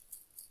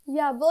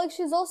 Yeah, but, like,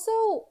 she's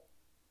also...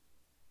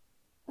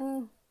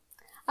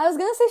 I was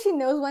gonna say she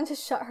knows when to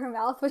shut her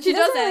mouth, but she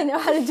doesn't really know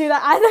how to do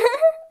that either.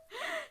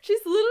 She's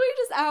literally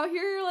just out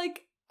here,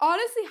 like,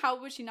 honestly, how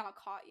was she not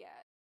caught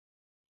yet?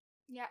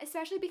 Yeah,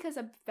 especially because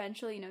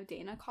eventually, you know,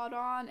 Dana caught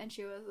on, and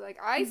she was like,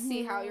 I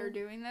see how you're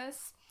doing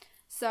this.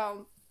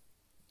 So,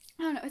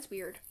 I don't know, it's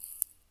weird.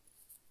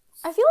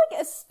 I feel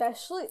like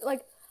especially,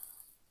 like,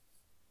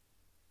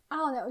 I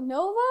don't know,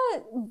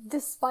 Nova,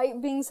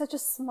 despite being such a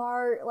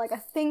smart, like, a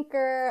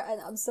thinker, an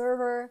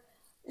observer,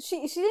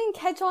 she didn't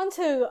catch on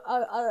to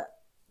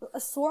a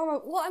swarm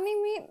of, well, I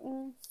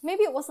mean,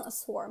 maybe it wasn't a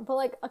swarm, but,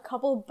 like, a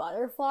couple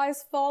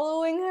butterflies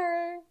following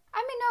her.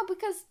 I mean, no,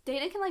 because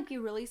Dana can, like, be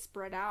really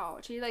spread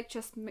out. She, like,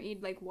 just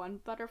made, like, one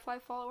butterfly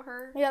follow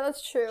her. Yeah,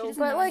 that's true. She doesn't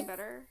know any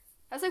better.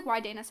 That's, like, why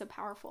Dana's so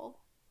powerful.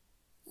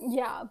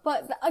 Yeah,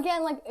 but,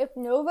 again, like, if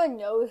Nova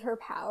knows her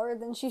power,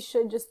 then she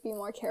should just be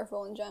more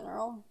careful in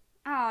general.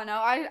 I don't know.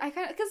 I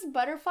kind of, because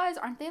butterflies,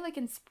 aren't they, like,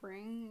 in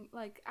spring,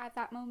 like, at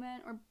that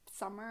moment? Or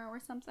summer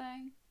or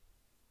something?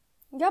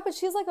 Yeah, but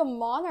she's like a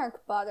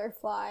monarch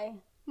butterfly.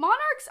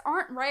 Monarchs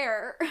aren't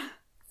rare.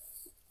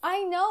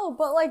 I know,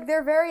 but, like,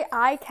 they're very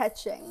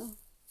eye-catching.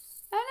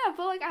 I don't know,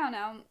 but, like, I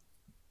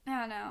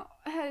don't know.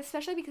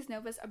 Especially because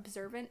Nova's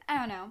observant. I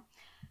don't know.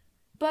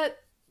 But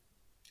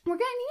we're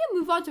gonna need to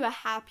move on to a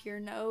happier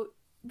note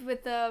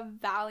with the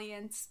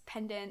Valiance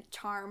pendant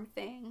charm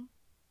thing.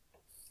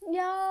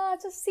 Yeah,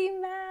 to see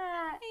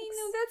Max. I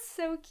know, that's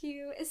so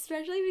cute.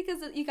 Especially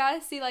because you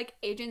gotta see, like,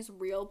 Agent's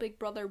real big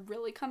brother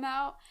really come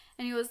out.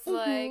 And he was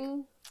like,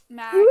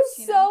 Max, he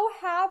was so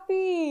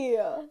happy.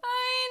 I know.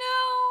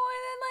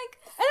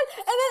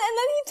 And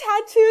then he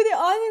tattooed it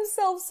on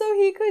himself so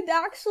he could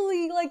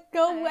actually, like,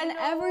 go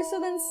whenever. So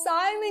then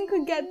Simon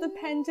could get the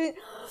pendant.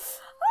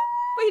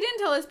 But he didn't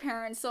tell his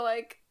parents, so,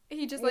 like,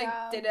 he just, like,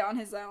 did it on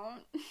his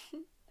own.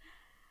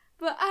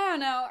 But I don't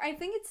know. I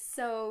think it's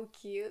so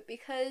cute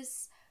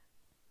because,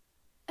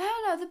 I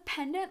don't know, the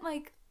pendant,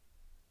 like,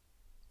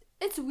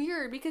 it's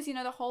weird because, you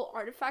know, the whole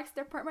artifacts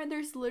department,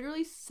 there's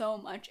literally so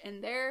much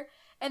in there,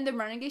 and the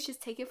Renegades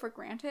just take it for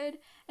granted,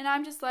 and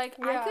I'm just like,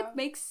 I could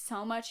make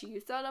so much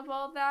use out of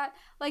all of that.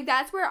 Like,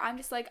 that's where I'm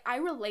just like, I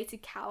relate to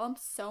Callum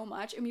so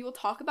much, and we will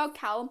talk about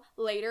Callum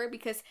later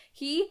because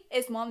he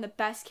is one of the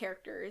best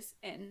characters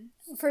in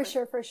For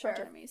sure.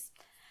 Enemies.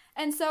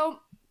 And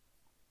so,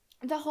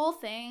 the whole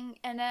thing,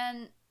 and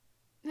then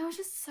it was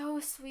just so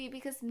sweet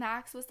because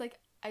Max was, like,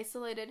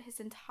 isolated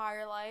his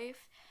entire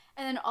life,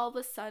 And then all of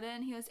a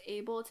sudden, he was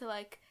able to,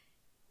 like,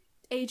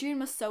 Adrian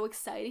was so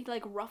excited. He,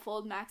 like,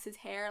 ruffled Max's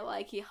hair.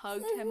 Like, he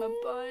hugged him a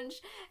bunch.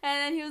 And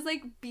then he was,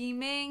 like,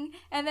 beaming.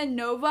 And then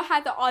Nova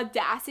had the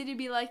audacity to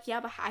be like, yeah,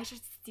 but I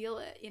should steal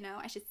it, you know?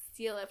 I should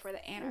steal it for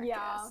the anarchists.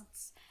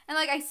 Yeah. And,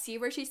 like, I see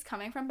where she's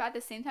coming from, but at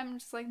the same time, I'm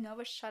just like,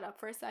 Nova, shut up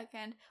for a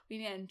second. We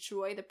need to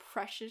enjoy the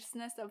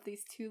preciousness of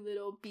these two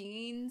little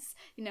beings,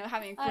 you know,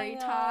 having a great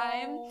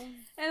time.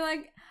 And,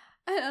 like,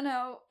 I don't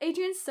know.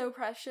 Adrian's so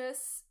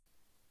precious.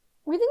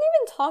 We didn't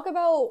even talk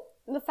about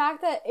the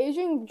fact that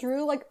Adrian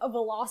drew, like, a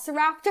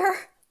velociraptor.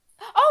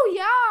 Oh,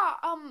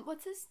 yeah!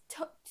 What's his?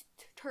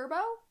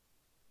 Turbo?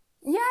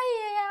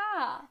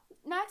 Yeah.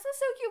 Max is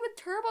so cute with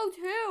Turbo,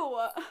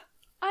 too!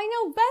 I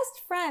know,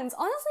 best friends.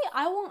 Honestly,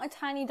 I want a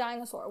tiny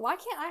dinosaur. Why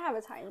can't I have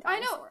a tiny dinosaur? I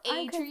know,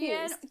 Adrian, I'm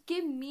confused.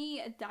 give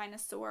me a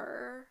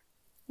dinosaur.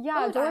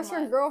 Yeah, Oh, Doris, your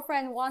Diamond.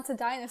 girlfriend, wants a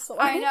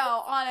dinosaur. I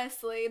know,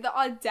 honestly, the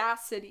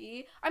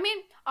audacity. I mean,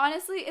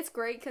 honestly, it's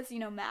great because, you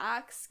know,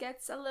 Max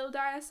gets a little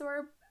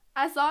dinosaur.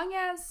 As long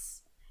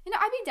as, you know,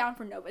 I'd be down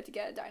for Nova to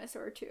get a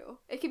dinosaur, too.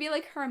 It could be,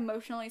 like, her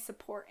emotionally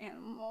support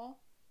animal.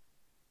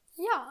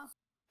 Yeah.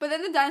 But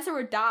then the dinosaur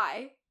would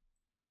die.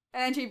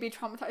 And then she'd be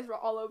traumatized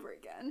all over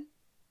again.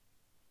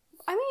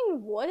 I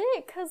mean, would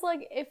it? Because,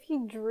 like, if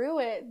he drew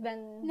it,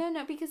 then...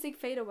 No, because they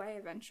fade away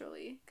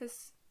eventually.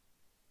 Because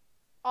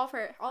all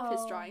of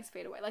his drawings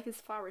fade away. Like, his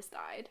flowers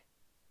died.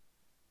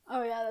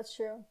 Oh, yeah, that's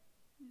true.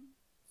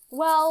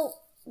 Well,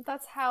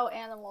 that's how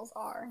animals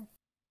are.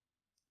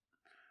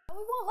 I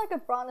would want, like,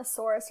 a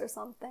brontosaurus or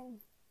something.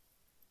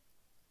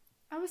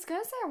 I was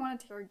gonna say I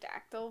want a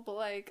pterodactyl, but,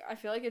 like, I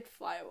feel like it'd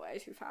fly away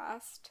too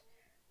fast.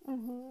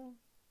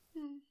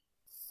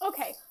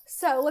 Okay,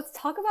 so let's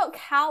talk about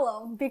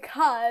Callum,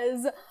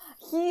 because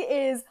he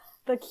is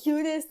the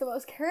cutest, the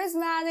most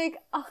charismatic.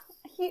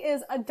 He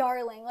is a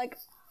darling. Like,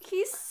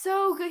 He's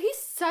so good. He's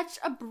such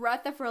a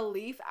breath of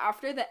relief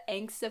after the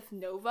angst of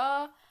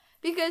Nova.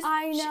 Because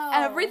I know.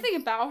 Everything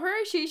about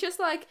her, she's just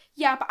like,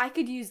 yeah, but I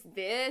could use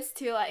this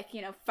to, like,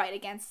 you know, fight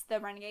against the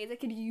renegades. I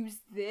could use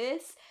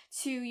this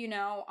to, you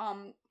know,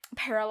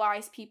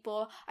 paralyze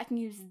people. I can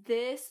use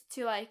this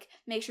to, like,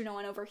 make sure no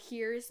one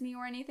overhears me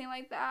or anything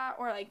like that.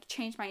 Or, like,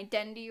 change my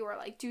identity or,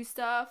 like, do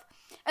stuff.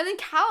 And then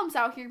Callum's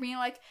out here being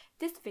like,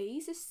 this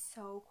vase is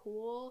so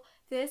cool.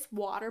 This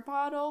water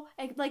bottle,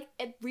 it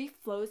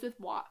reflows with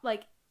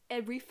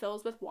it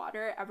refills with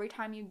water every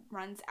time he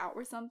runs out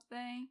or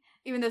something.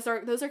 Even those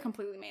are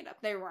completely made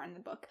up. They were in the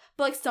book.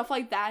 But, like, stuff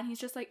like that, and he's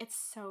just like, it's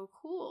so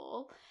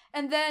cool.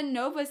 And then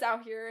Nova's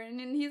out here, and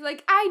he's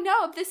like, I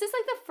know, this is,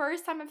 like, the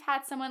first time I've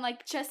had someone,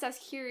 like, just as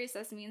curious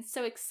as me and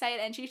so excited.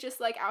 And she's just,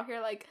 like, out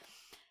here, like,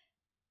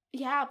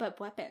 yeah, but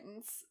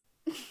weapons.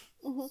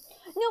 No,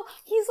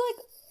 he's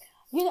like,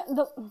 you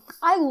know,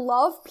 I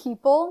love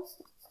people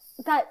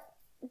that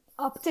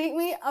update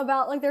me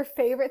about, like, their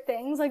favorite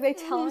things. Like, they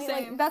tell me,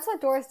 like, that's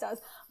what Doris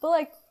does. But,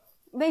 like,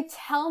 they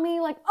tell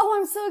me, like, oh,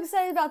 I'm so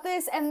excited about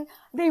this, and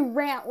they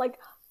rant, like,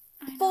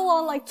 full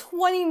on, like,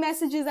 20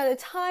 messages at a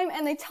time,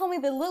 and they tell me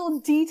the little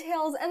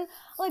details, and,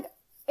 like,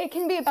 it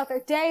can be about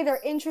their day,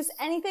 their interests,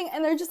 anything,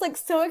 and they're just, like,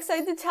 so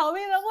excited to tell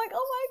me, and I'm like,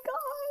 oh my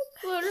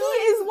god, Literally.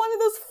 he is one of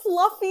those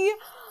fluffy,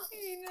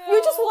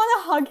 you just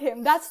want to hug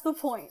him, that's the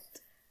point.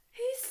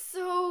 He's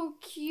so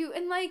cute,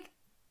 and, like,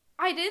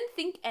 I didn't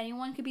think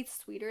anyone could be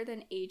sweeter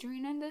than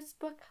Adrian in this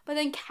book, but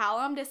then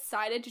Callum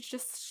decided to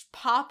just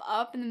pop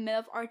up in the middle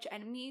of Arch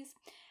Enemies.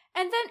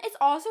 And then it's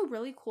also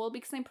really cool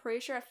because I'm pretty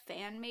sure a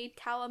fan made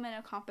Callum in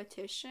a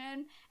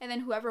competition, and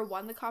then whoever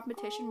won the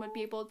competition would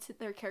be able to,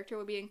 their character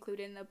would be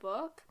included in the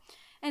book.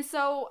 And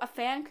so a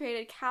fan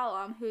created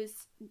Callum,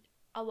 who's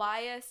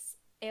alias?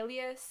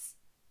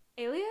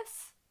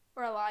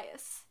 Or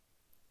Elias?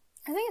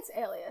 I think it's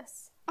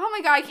Alias. Oh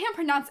my god, I can't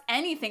pronounce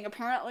anything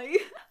apparently.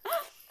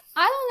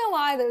 I don't know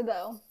either,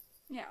 though.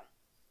 Yeah.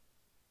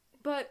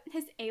 But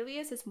his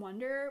alias is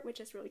Wonder,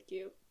 which is really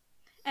cute.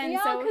 And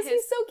yeah, so because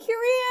he's so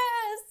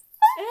curious.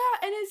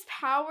 Yeah, and his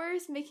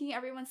powers making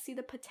everyone see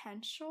the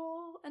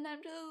potential. And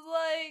I'm just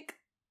like...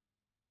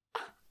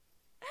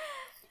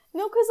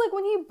 No, because, like,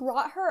 when he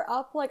brought her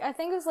up, like, I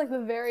think it was, like, the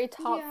very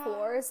top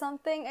floor or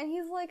something, and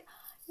he's like,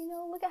 you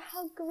know, look at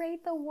how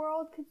great the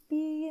world could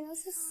be, you know,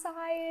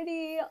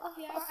 society.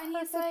 And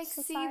he's like,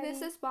 see,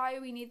 this is why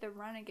we need the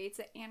renegades.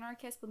 The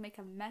anarchists would make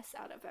a mess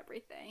out of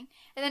everything.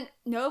 And then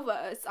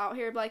Nova is out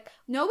here like,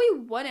 no, we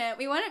wouldn't.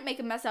 We wouldn't make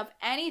a mess out of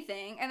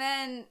anything. And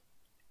then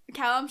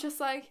Callum's just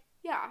like,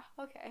 yeah,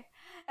 okay.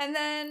 And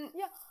then...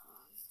 Yeah.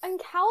 And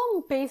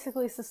Callum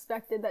basically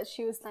suspected that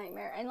she was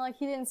Nightmare, and, like,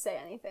 he didn't say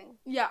anything.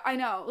 Yeah, I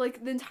know.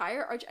 Like, the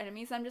entire Arch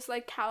Enemies, I'm just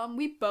like, Callum,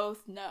 we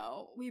both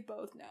know. We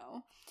both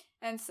know.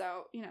 And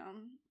so, you know.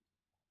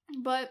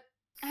 But,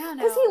 I don't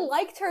know. Because he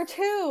liked her,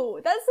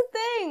 too. That's the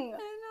thing. I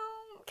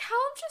know.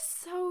 Callum's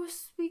just so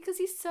sweet, because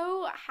he's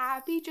so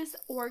happy just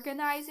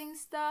organizing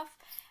stuff.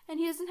 And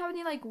he doesn't have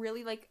any, like,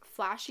 really, like,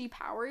 flashy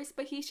powers.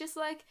 But he's just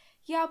like,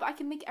 yeah, but I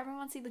can make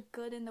everyone see the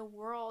good in the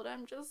world.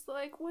 I'm just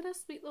like, what a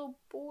sweet little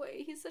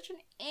boy. He's such an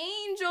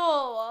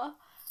angel.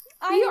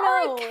 I know. We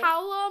are a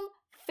Callum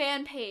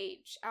fan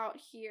page out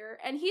here,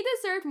 and he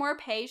deserved more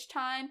page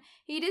time.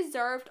 He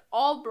deserved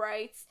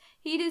Albrights.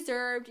 He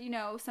deserved, you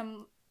know,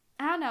 some,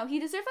 I don't know, he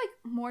deserved,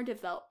 like, more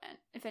development,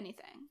 if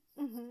anything.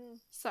 Mm-hmm.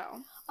 So.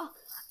 Oh,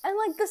 and,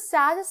 like, the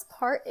saddest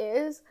part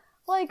is,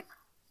 like,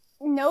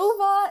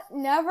 Nova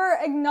never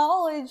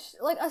acknowledged,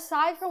 like,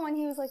 aside from when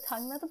he was, like,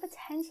 talking about the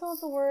potential of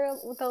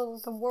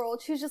the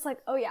world, she was just like,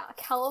 oh yeah,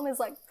 Callum is,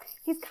 like,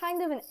 he's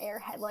kind of an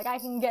airhead, like, I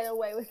can get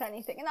away with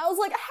anything. And I was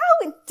like,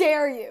 how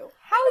dare you?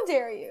 How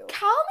dare you?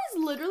 Callum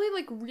is literally,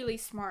 like, really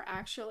smart,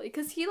 actually,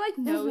 because he, like,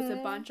 knows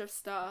a bunch of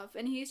stuff,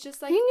 and he's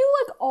just, like... He knew,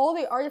 like, all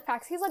the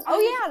artifacts. He's like, oh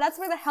yeah, that's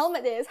where the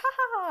helmet is, ha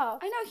ha ha.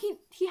 I know,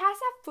 he has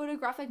that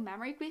photographic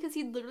memory, because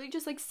he'd literally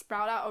just, like,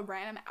 sprout out a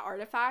random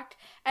artifact,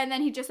 and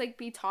then he'd just, like,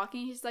 be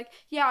talking, he's like,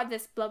 yeah,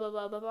 this blah blah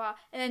blah blah blah,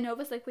 and then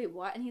Nova's like, wait,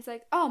 what? And he's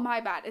like, oh,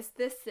 my bad, it's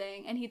this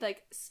thing. And he'd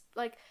like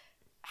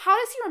how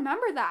does he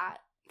remember that?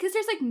 Because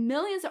there's like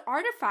millions of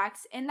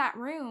artifacts in that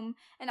room,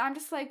 and I'm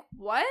just like,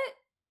 what?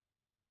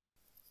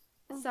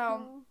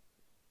 So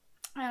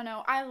I don't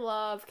know, I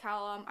love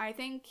Callum. I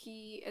think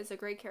he is a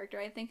great character.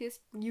 I think he's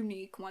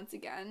unique once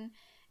again,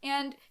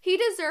 and he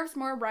deserves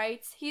more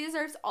rights. He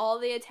deserves all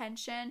the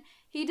attention.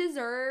 He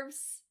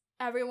deserves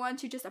everyone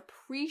to just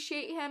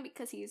appreciate him,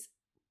 because he's,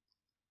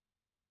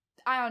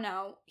 I don't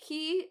know.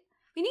 We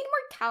need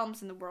more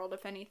Callums in the world,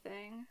 if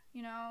anything,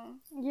 you know?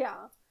 Yeah.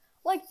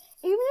 Like,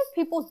 even if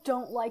people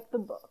don't like the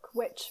book,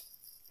 which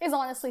is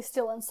honestly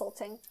still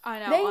insulting, I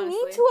know, they honestly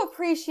need to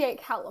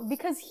appreciate Callum,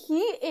 because he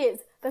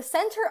is the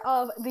center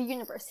of the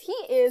universe.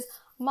 He is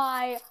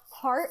my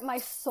heart, my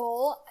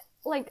soul.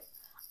 Like,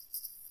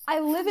 I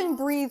live and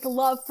breathe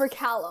love for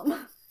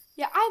Callum.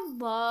 Yeah, I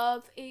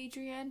love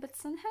Adrian, but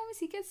sometimes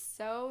he gets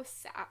so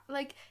sad.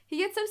 Like, he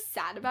gets so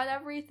sad about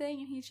everything,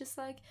 and he's just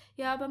like,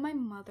 yeah, but my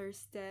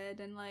mother's dead,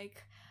 and,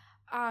 like,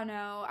 I don't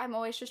know, I'm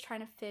always just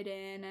trying to fit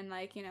in, and,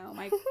 like, you know,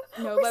 my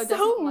Nova doesn't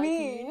so like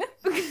mean. me.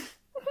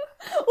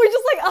 We're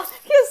just like,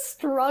 his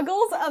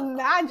struggles,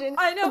 imagine.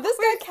 I know. But this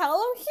guy,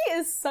 Callum, he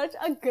is such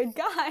a good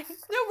guy.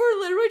 No, we're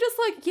literally just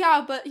like,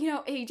 yeah, but, you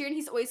know, Adrian,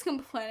 he's always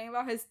complaining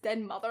about his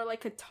dead mother,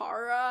 like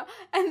Katara,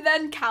 and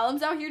then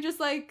Callum's out here just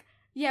like,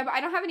 yeah, but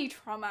I don't have any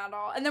trauma at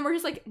all. And then we're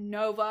just like,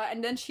 Nova,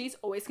 and then she's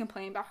always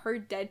complaining about her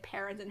dead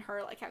parents and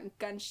her, like, having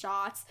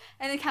gunshots.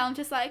 And then Callum's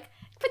just like,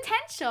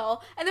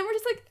 potential. And then we're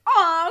just like,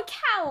 aw,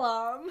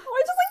 Callum.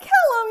 We're just like,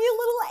 Callum, you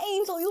little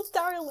angel, you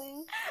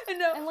darling.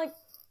 And like,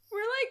 we're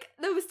like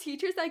those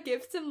teachers that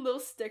give some little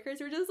stickers.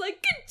 We're just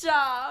like, good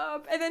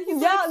job. And then he's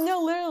like,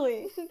 no,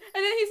 literally. And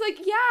then he's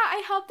like, yeah,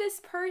 I helped this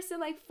person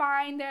like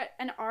find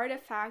an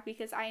artifact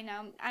because I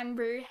know I'm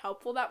very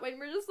helpful that way. And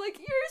we're just like,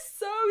 you're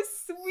so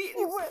sweet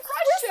and precious.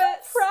 We're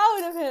so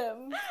proud of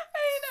him.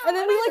 I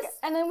know.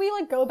 And then we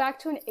go back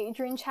to an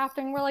Adrian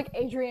chapter and we're like,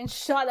 Adrian,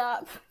 shut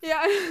up.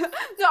 Yeah.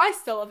 No, I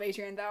still love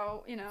Adrian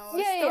though. You know,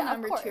 still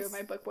number 2 of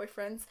my book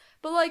boyfriends.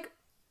 But like,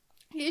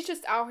 he's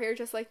just out here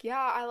just like,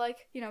 yeah, I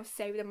like, you know,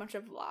 saved a bunch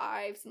of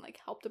lives and like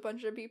helped a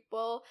bunch of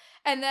people.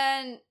 And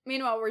then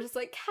meanwhile, we're just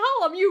like,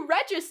 Callum, you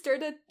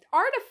registered an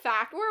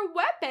artifact or a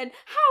weapon.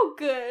 How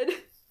good.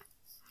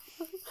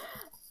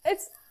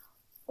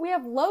 We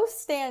have low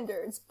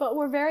standards, but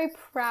we're very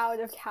proud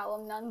of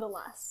Callum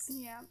nonetheless.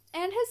 Yeah.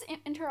 And his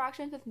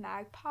interactions with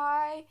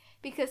Magpie,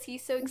 because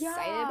he's so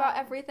excited about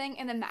everything,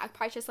 and then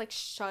Magpie's just like,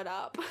 shut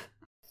up.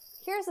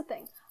 Here's the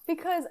thing.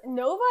 Because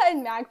Nova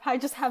and Magpie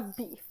just have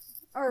beef.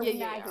 Or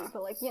Maggie,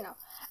 but like, you know.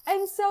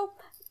 And so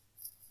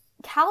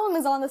Callum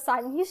is on the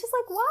side and he's just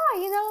like, why?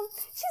 You know,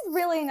 she's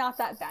really not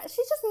that bad. She's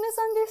just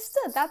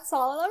misunderstood, that's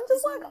all. And I'm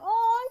just like,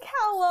 oh,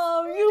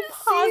 Callum, you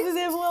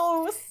positive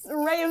little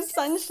ray of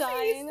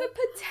sunshine. Sees the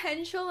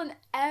potential in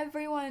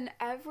everyone and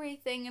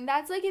everything. And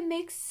that's like, it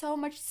makes so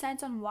much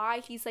sense on why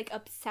he's like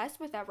obsessed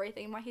with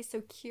everything, why he's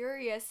so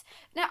curious.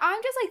 Now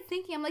I'm just like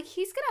thinking, I'm like,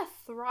 he's gonna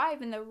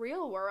thrive in the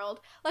real world.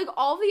 Like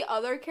all the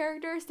other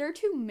characters, they're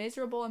too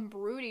miserable and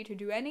broody to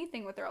do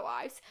anything with their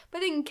lives.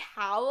 But then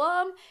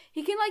Callum,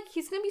 he's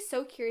gonna be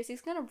so curious.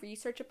 He's gonna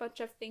research a bunch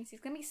of things. He's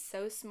gonna be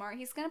so smart.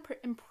 He's gonna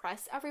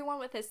impress everyone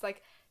with his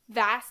like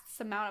vast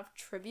amount of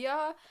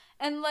trivia,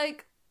 and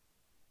like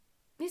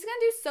he's gonna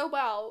do so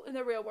well in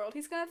the real world.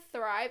 He's gonna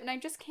thrive, and I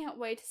just can't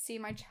wait to see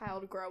my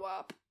child grow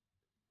up.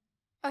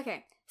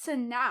 Okay, so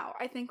now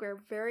I think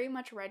we're very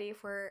much ready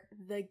for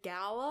the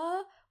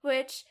gala,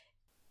 which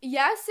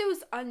yes, it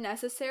was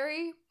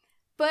unnecessary,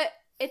 but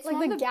it's like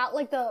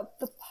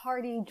the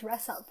party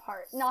dress up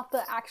part, not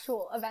the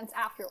actual events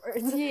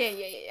afterwards.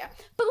 Yeah.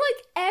 But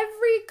like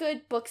every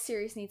good book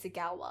series needs a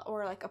gala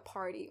or like a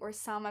party or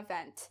some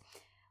event.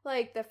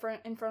 Like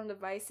in front of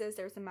the Vices,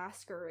 there's a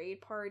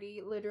masquerade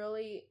party.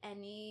 Literally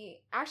any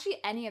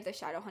of the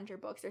Shadowhunter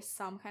books, there's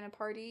some kind of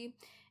party.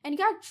 And you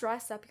gotta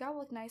dress up, you gotta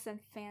look nice and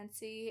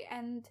fancy.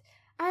 And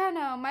I don't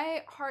know,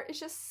 my heart is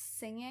just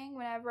singing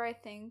whenever I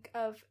think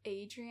of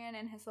Adrian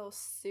and his little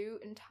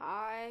suit and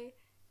tie.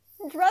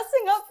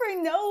 Dressing up for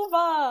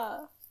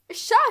Nova!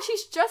 Shush,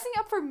 he's dressing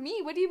up for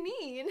me. What do you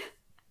mean?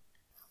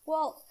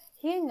 Well,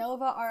 he and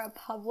Nova are a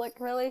public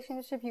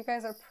relationship. You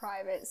guys are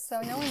private,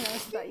 so no one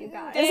knows about you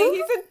guys. Dang,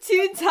 he's a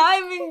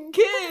two-timing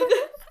kid.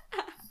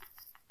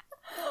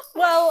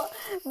 Well,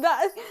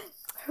 that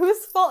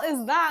whose fault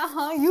is that,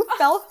 huh? You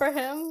fell for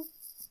him.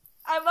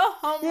 I'm a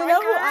homewrecker. You know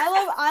who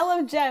I love? I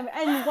love Jem.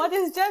 And what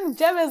is Jem?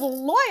 Jem is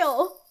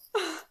loyal.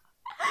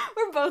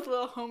 We're both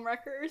little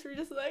homewreckers. We're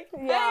just like,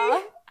 hey.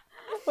 Yeah.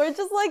 We're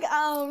just like,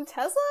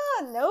 Tessa,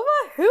 Nova,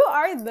 who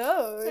are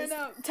those? I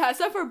know.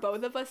 Tessa for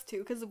both of us too,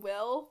 because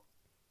Will.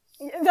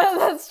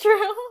 That's true.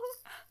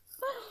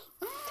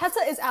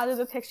 Tessa is out of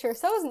the picture.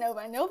 So is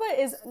Nova. Nova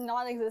is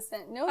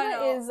non-existent.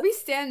 Nova is... We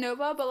stand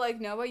Nova, but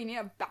like, Nova, you need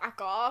to back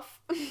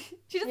off.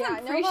 She doesn't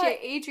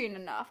appreciate Nova... Adrien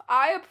enough.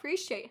 I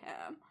appreciate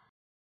him.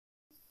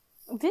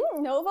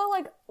 Didn't Nova,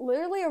 like,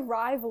 literally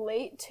arrive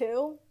late,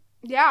 too?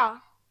 Yeah.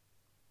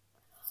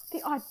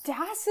 The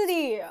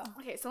audacity!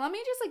 Okay, so let me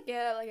just, like,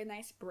 get, like, a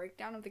nice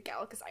breakdown of the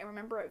gala, because I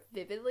remember it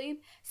vividly.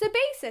 So,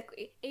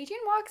 basically,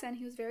 Adrien walks in,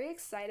 he was very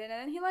excited,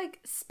 and then he, like,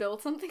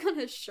 spilled something on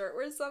his shirt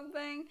or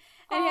something,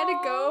 and he had to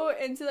go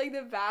into, like,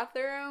 the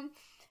bathroom.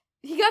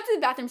 He got to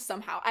the bathroom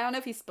somehow. I don't know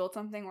if he spilled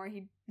something or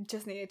he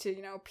just needed to,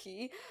 you know,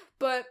 pee.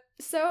 But,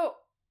 so...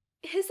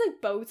 his,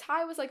 like, bow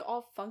tie was, like,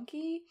 all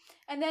funky,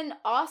 and then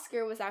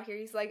Oscar was out here,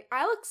 he's like,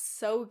 I look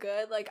so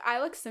good, like, I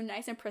look so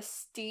nice and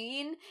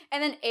pristine,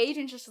 and then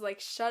Adrien just, like,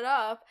 shut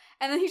up,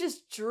 and then he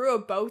just drew a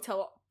bow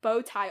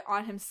tie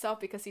on himself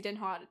because he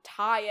didn't know how to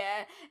tie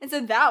it, and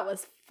so that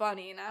was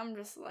funny, and I'm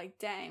just like,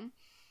 dang.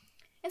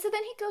 And so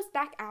then he goes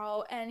back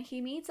out, and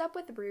he meets up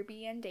with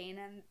Ruby and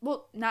Dana,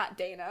 well, not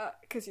Dana,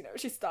 because, you know,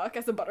 she's stuck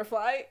as a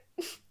butterfly.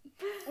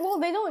 Well,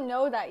 they don't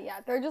know that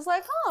yet, they're just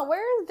like, huh,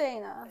 where is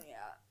Dana? Yeah.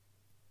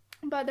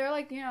 But they're,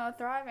 like, you know,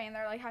 thriving.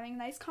 They're, like, having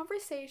nice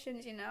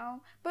conversations, you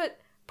know? But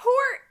poor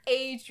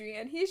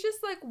Adrien. He's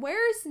just like,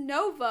 where's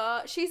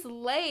Nova? She's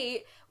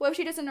late. What if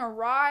she doesn't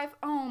arrive?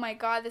 Oh, my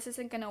God, this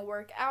isn't gonna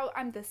work out.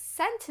 I'm the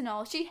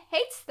Sentinel. She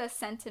hates the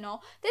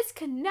Sentinel. This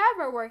could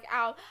never work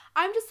out.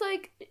 I'm just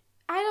like,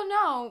 I don't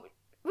know.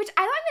 Which,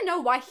 I don't even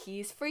know why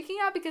he's freaking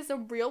out, because the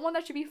real one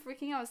that should be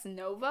freaking out is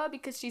Nova,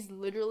 because she's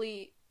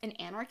literally an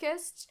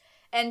anarchist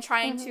and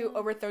trying to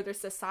overthrow their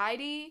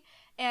society.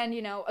 And,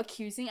 you know,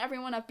 accusing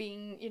everyone of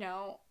being, you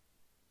know,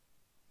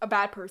 a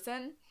bad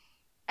person.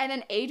 And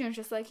then Adrien's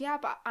just like, yeah,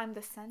 but I'm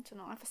the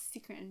Sentinel. I have a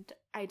secret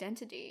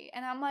identity.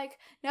 And I'm like,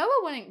 Nova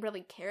wouldn't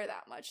really care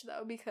that much,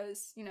 though,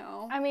 because, you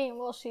know. I mean,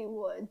 well, she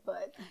would,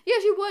 but... yeah,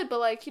 she would, but,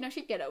 like, you know,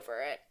 she'd get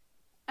over it.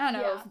 I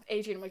don't know if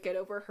Adrien would get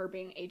over her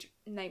being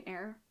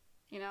Nightmare,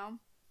 you know?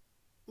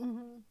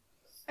 Mm-hmm.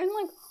 And,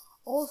 like,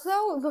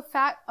 also the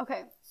fact...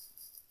 okay.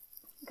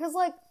 Because,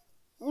 like...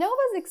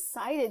 Nova's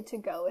excited to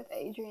go with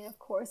Adrien, of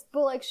course,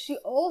 but, like, she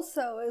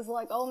also is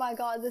like, oh my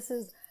God, this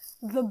is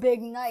the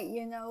big night,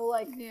 you know,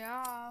 like,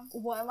 yeah,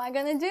 what am I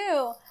gonna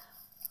do?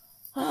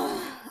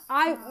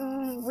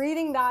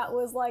 Reading that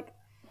was like,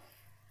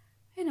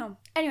 you know.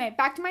 Anyway,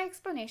 back to my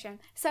explanation.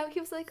 So he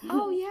was like,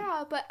 oh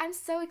yeah, but I'm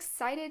so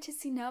excited to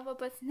see Nova,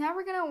 but it's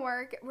never gonna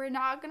work. We're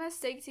not gonna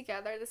stay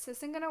together. This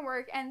isn't gonna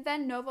work. And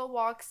then Nova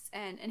walks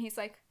in and he's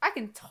like, I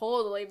can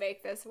totally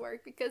make this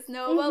work, because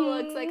Nova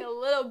looks like a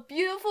little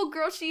beautiful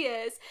girl she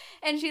is.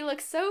 And she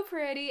looks so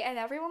pretty, and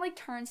everyone, like,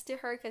 turns to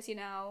her because, you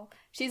know,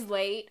 she's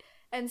late.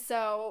 And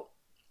so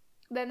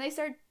then they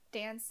start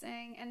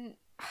dancing, and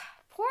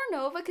poor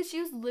Nova, because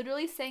she was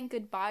literally saying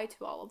goodbye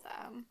to all of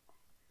them.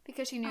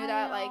 Because she knew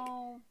that, like,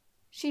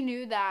 she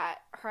knew that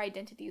her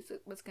identity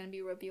was going to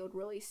be revealed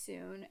really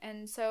soon.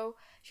 And so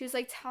she was,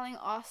 like, telling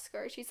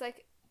Oscar, she's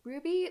like,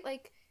 Ruby,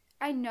 like,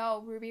 I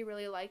know Ruby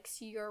really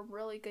likes you. You're a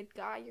really good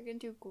guy. You're going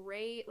to do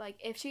great. Like,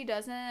 if she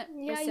doesn't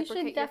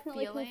reciprocate your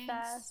feelings.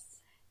 Confess.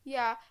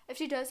 Yeah, if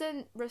she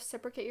doesn't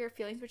reciprocate your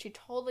feelings, which she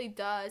totally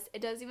does,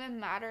 it doesn't even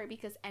matter,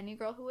 because any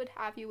girl who would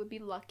have you would be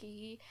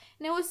lucky.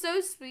 And it was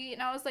so sweet.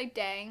 And I was like,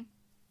 dang.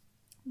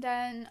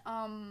 Then,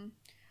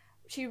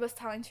 she was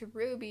telling to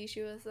Ruby,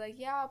 she was like,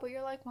 yeah, but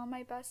you're, like, one of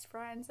my best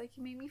friends. Like,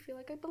 you made me feel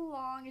like I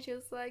belong. And she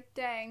was like,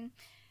 dang.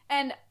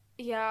 And,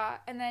 yeah,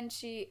 and then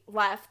she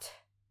left.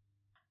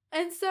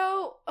 And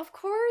so, of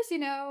course, you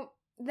know,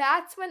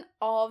 that's when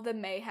all of the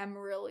mayhem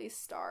really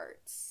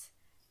starts.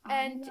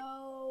 And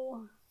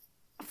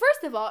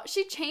first of all,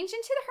 she changed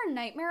into her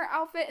Nightmare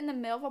outfit in the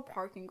middle of a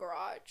parking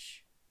garage.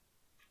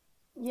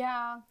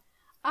 Yeah.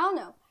 I don't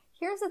know.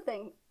 Here's the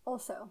thing,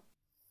 also.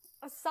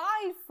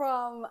 Aside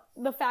from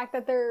the fact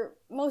that there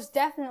most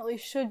definitely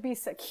should be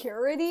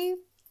security,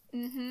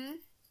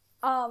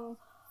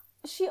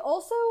 she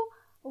also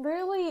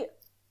literally,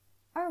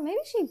 or maybe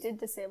she did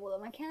disable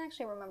them, I can't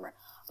actually remember,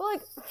 but,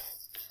 like,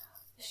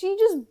 she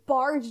just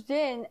barged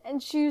in,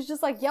 and she was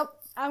just like, yep,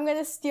 I'm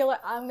gonna steal it,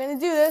 I'm gonna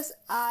do this,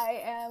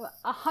 I am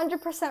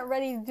 100%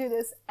 ready to do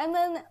this. And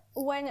then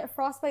when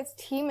Frostbite's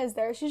team is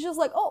there, she's just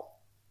like, oh,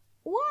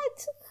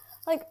 what?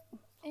 Like,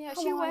 yeah,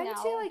 she went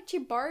to, like, she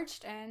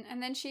barged in,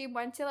 and then she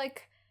went to,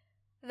 like,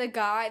 the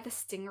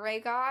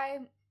Stingray guy,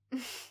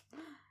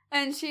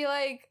 and she,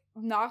 like,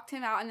 knocked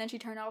him out, and then she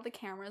turned all the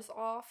cameras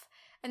off,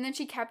 and then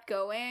she kept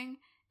going,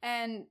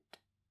 and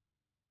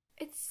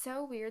it's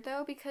so weird,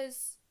 though,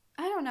 because,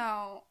 I don't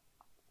know,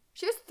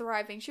 she was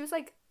thriving, she was,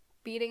 like,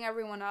 beating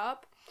everyone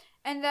up,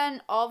 and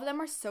then all of them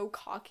are so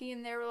cocky,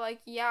 and they were like,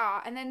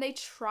 yeah, and then they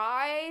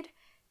tried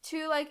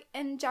to, like,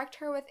 inject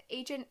her with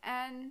Agent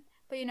N,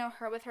 but, you know,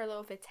 her with her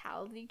little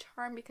vitality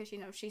charm, because, you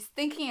know, she's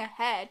thinking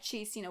ahead,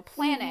 she's, you know,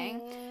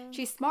 planning,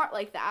 she's smart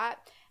like that,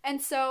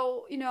 and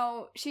so, you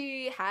know,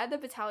 she had the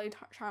vitality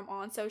charm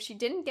on, so she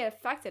didn't get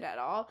affected at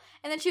all,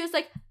 and then she was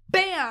like,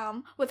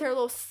 bam, with her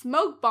little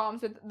smoke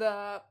bombs with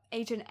the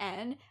Agent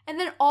N, and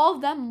then all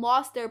of them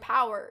lost their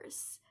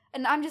powers.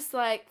 And I'm just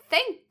like,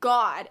 thank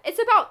God.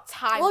 It's about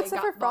time. Well,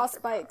 except for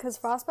Frostbite, because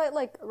Frostbite,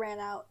 like, ran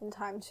out in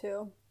time,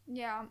 too.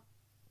 Yeah.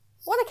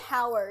 What a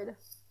coward.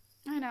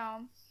 I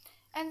know.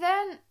 And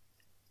then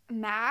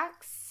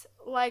Max,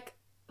 like,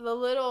 the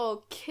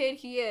little kid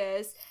he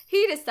is,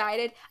 he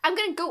decided, I'm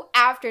gonna go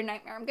after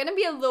Nightmare. I'm gonna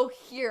be a little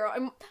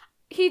hero.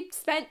 He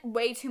spent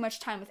way too much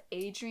time with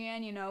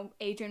Adrian, you know,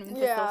 Adrian with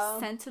his little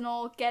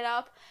sentinel get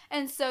up.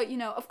 And so, you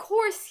know, of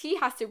course he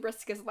has to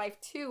risk his life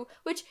too,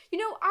 which, you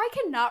know, I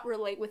cannot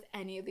relate with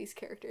any of these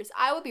characters.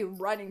 I would be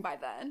running by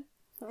then.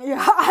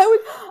 Yeah,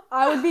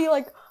 I would be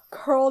like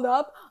curled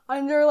up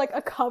under like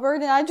a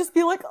cupboard, and I'd just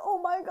be like,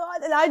 oh my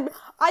God, and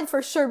I'd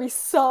for sure be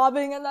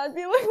sobbing, and I'd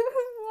be like,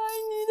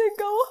 I need to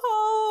go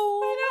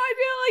home. I know, I'd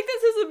be like,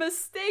 this is a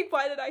mistake.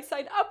 Why did I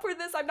sign up for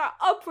this? I'm not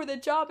up for the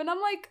job. And I'm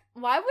like,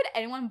 why would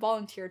anyone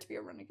volunteer to be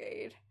a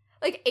renegade?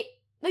 Like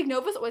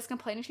Nova's always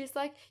complaining. She's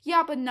like,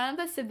 yeah, but none of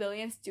the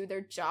civilians do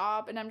their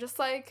job. And I'm just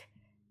like,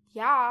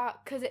 yeah,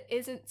 because it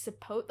isn't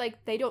supposed,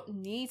 like, they don't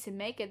need to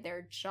make it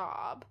their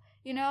job,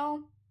 you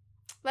know?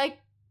 Like,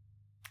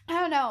 I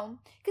don't know.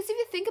 Because if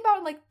you think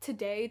about, like,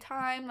 today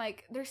time,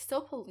 like, there's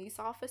still police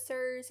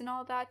officers and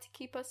all that to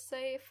keep us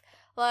safe.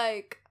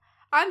 Like,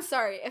 I'm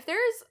sorry, if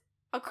there's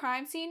a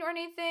crime scene or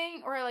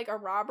anything, or, like, a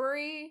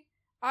robbery,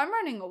 I'm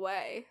running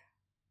away.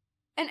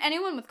 And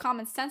anyone with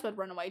common sense would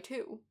run away,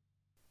 too.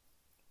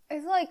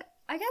 It's like,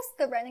 I guess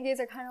the renegades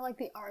are kind of like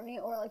the army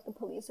or, like, the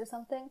police or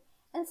something.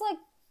 And it's like,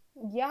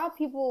 yeah,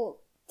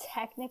 people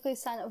technically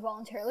sign up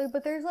voluntarily,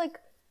 but there's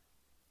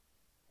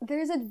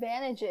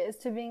advantages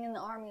to being in the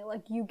army.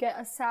 Like, you get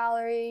a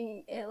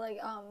salary,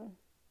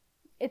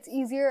 it's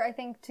easier, I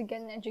think, to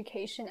get an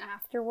education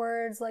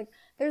afterwards. Like,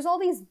 there's all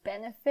these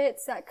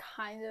benefits that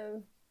kind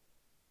of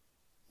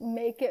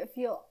make it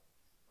feel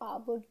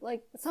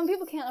like, some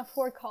people can't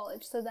afford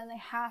college, so then they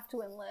have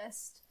to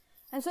enlist.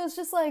 And so it's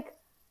just, like,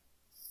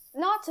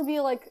 not to be,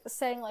 like,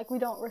 saying, like, we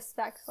don't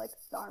respect, like,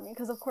 the army,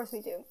 because of course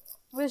we do.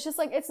 But it's just,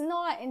 like, it's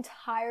not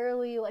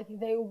entirely, like,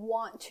 they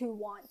want to.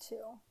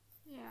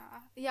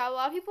 Yeah, a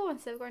lot of people,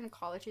 instead of going to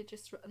college, they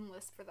just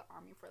enlist for the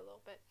army for a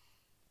little bit.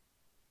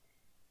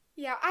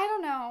 Yeah, I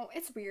don't know.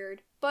 It's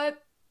weird.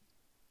 But,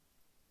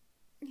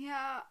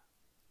 yeah.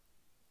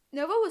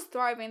 Nova was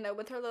thriving, though,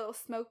 with her little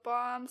smoke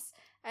bombs.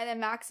 And then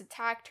Max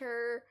attacked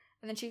her.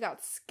 And then she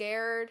got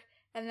scared.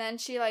 And then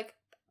she, like,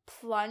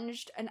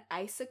 plunged an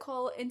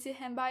icicle into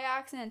him by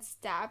accident and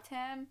stabbed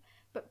him.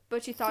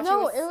 But she thought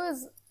No, it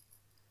was...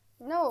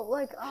 It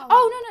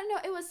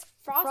was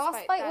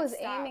Frostbite. Frostbite was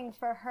aiming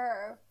for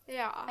her.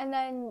 Yeah. And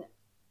then,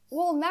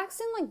 well, Max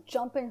didn't, like,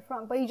 jump in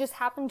front, but he just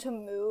happened to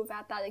move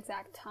at that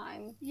exact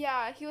time.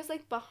 Yeah, he was,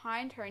 like,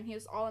 behind her, and he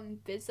was all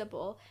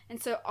invisible.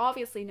 And so,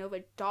 obviously,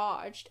 Nova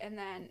dodged, and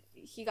then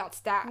he got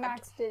stabbed.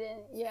 Max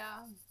didn't,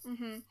 yeah.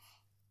 Mm-hmm.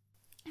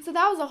 So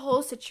that was a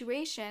whole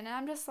situation, and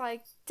I'm just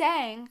like,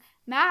 dang,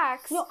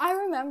 Max. No, I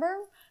remember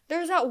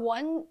there's that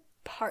one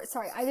part,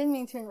 sorry, I didn't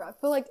mean to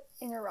interrupt,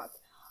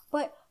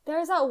 but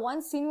there's that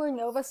one scene where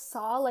Nova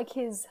saw, like,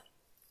 his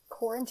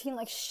quarantine,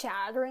 like,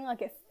 shattering,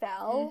 like, it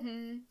fell.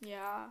 Mm-hmm.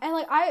 Yeah. And,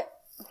 like, I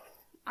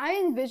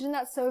envisioned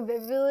that so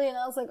vividly, and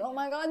I was like, oh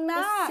my God,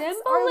 Max, the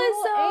symbolism, our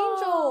little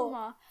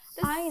angel.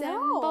 The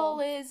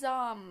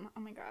symbolism. Oh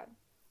my God.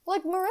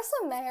 Like,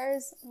 Marissa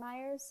Myers,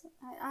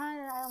 I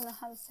don't know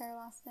how to say her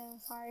last name,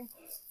 sorry.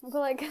 But,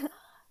 like,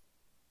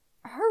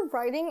 her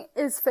writing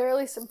is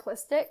fairly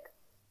simplistic.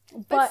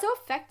 But so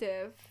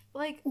effective.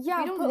 Like, yeah,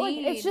 we don't but, like,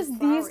 need it's just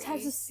flowery. these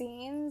types of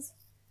scenes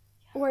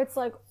where it's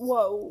like,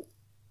 whoa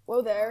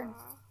there.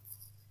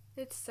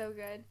 It's so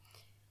good.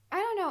 I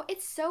don't know,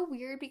 it's so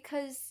weird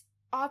because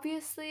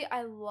obviously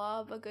I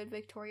love a good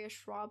Victoria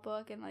Schwab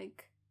book, and,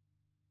 like,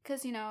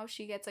 because, you know,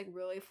 she gets, like,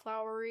 really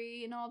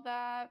flowery and all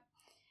that.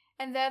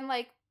 And then,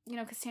 like, you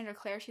know, Cassandra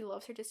Clare, she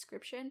loves her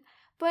description.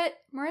 But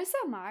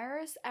Marissa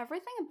Myers,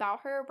 everything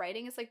about her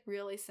writing is, like,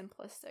 really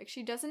simplistic.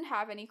 She doesn't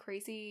have any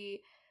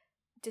crazy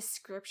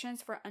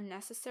descriptions for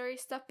unnecessary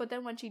stuff, but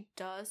then when she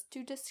does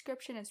do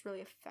description, it's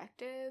really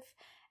effective.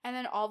 And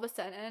then all of a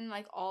sudden,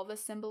 like, all the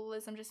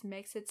symbolism just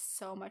makes it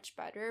so much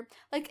better.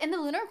 Like, in the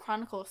Lunar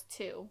Chronicles,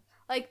 too.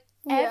 Like,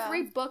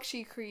 every book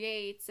she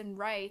creates and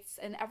writes,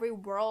 and every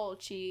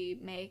world she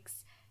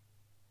makes,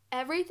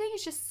 everything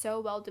is just so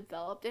well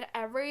developed, and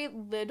every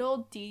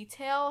little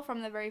detail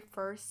from the very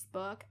first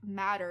book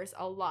matters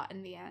a lot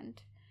in the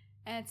end.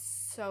 And it's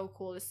so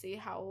cool to see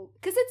how,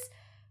 because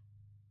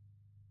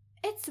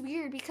it's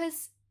weird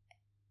because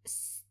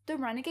the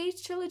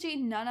Renegades trilogy,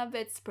 none of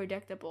it's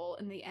predictable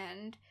in the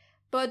end.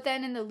 But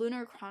then in the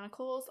Lunar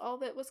Chronicles, all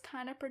of it was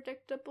kind of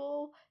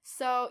predictable.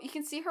 So you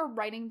can see her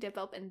writing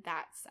develop in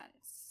that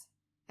sense,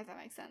 if that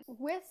makes sense.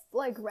 With,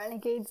 like,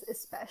 Renegades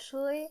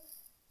especially,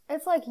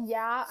 It's like,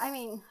 yeah, I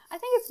mean, I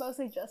think it's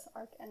mostly just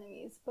arc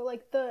enemies, but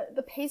like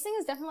the pacing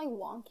is definitely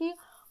wonky,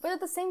 but at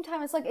the same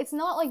time, it's like, it's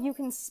not like you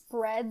can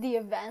spread the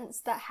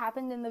events that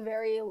happened in the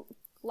very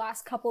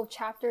last couple of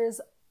chapters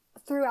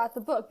throughout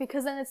the book,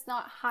 because then it's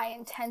not high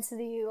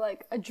intensity,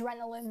 like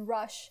adrenaline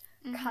rush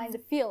kind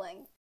of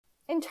feeling.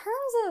 In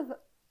terms of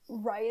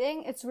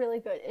writing, it's really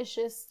good. It's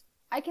just,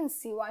 I can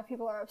see why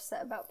people are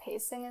upset about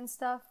pacing and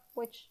stuff,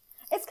 which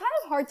it's kind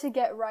of hard to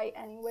get right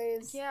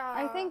anyways. Yeah.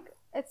 I think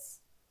I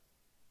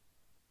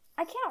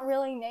can't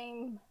really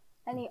name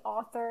any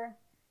author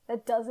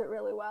that does it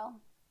really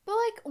well. But,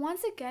 like,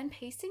 once again,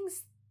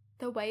 pacing's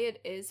the way it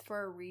is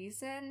for a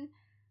reason.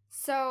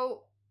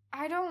 So,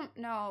 I don't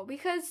know.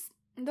 Because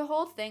the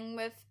whole thing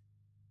with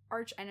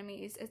Arch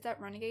Enemies is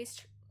that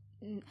Renegades...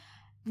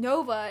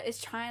 Nova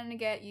is trying to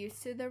get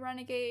used to the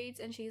Renegades,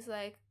 and she's,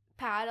 like,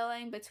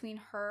 paddling between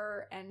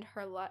her and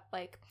her,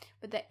 like,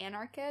 with the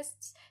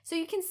anarchists. So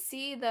you can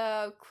see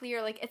the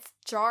clear, like, it's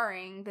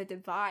jarring, the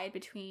divide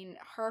between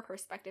her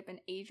perspective and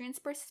Adrian's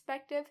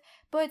perspective,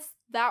 but it's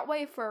that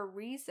way for a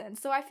reason.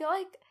 So I feel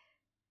like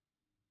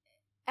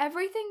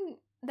everything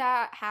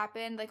that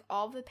happened, like,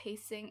 all the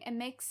pacing, it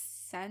makes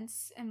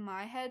sense in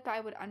my head, but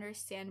I would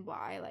understand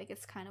why. Like,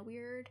 it's kind of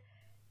weird.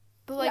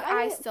 But, like, yeah,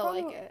 I mean, still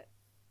like it.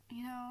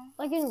 You know?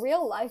 Like, in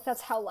real life,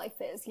 that's how life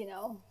is, you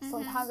know?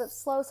 Sometimes it's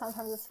slow,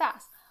 sometimes it's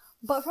fast.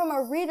 But from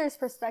a reader's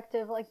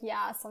perspective, like,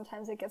 yeah,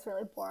 sometimes it gets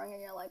really boring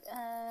and you're like,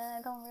 I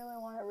don't really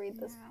want to read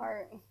this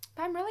part.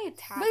 But I'm really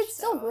attached, but it's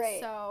still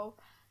great. So,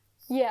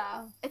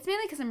 yeah. It's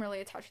mainly because I'm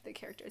really attached to the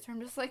characters.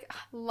 I'm just like,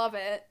 love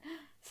it.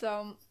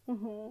 So, I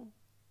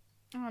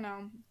don't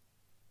know.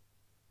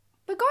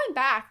 But going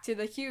back to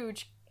the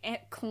huge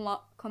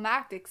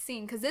climactic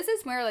scene, because this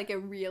is where, like, it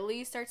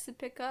really starts to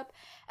pick up,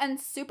 and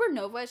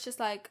Supernova is just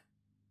like,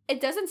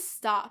 it doesn't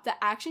stop.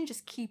 The action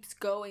just keeps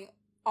going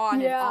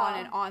on and on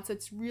and on. So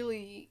it's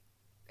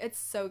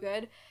so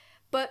good.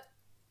 But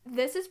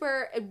this is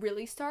where it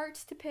really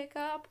starts to pick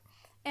up,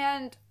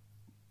 and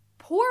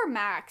poor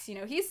Max, you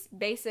know, he's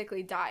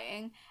basically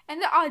dying,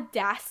 and the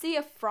audacity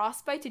of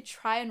Frostbite to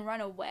try and run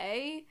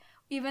away,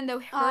 even though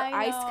her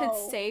ice could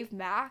save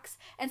Max.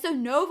 And so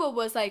Nova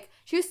was like,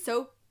 she was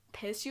so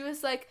pissed. She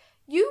was like,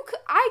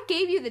 I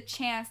gave you the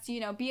chance to,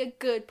 you know, be a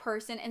good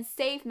person and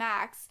save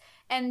Max,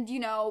 and, you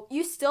know,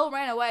 you still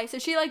ran away. So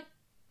she, like,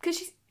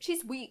 because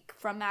she's weak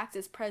from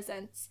Max's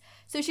presence,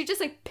 so she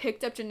just, like,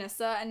 picked up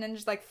Janissa and then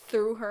just, like,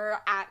 threw her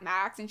at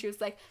Max, and she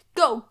was like,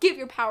 go, give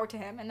your power to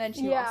him, and then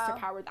she lost her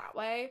power that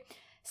way.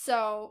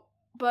 So,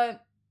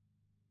 but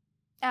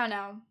I don't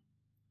know,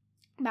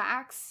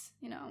 Max,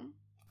 you know,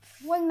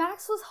 when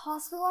Max was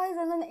hospitalized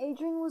and then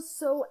Adrian was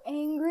so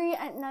angry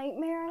at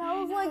Nightmare, and I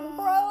was like,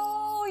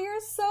 bro,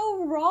 you're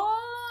so wrong.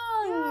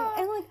 Yeah.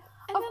 And, like,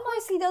 of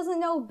course he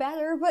doesn't know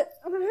better, but...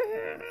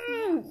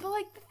 But,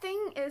 like, the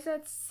thing is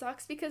that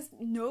sucks because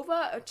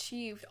Nova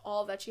achieved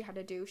all that she had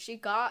to do. She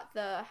got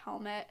the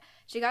helmet.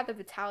 She got the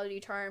Vitality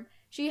Charm.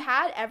 She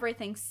had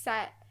everything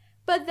set.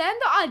 But then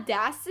the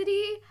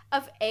audacity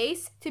of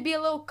Ace to be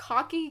a little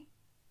cocky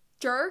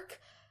jerk,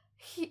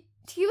 he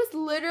was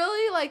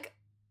literally, like...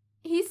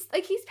 He's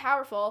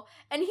powerful,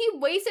 and he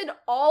wasted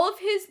all of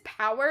his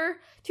power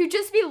to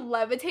just be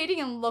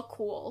levitating and look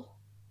cool.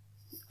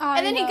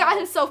 And then he got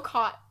himself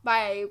caught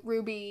by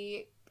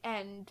Ruby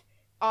and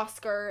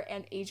Oscar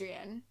and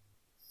Adrian.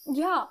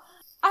 Yeah.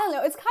 I don't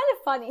know, it's kind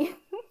of funny.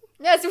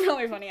 Yeah, it's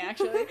really funny,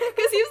 actually.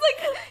 Because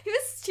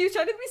he was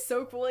trying to be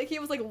so cool. Like, he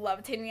was, like,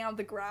 levitating out of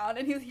the ground,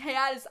 and he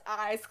had his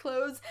eyes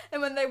closed,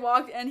 and when they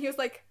walked in, he was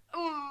like,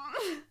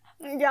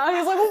 Yeah, he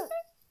was like...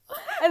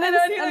 And then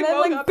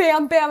like,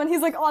 bam, bam, and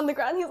he's, like, on the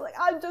ground. He's like,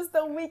 I'm just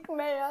a weak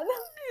man.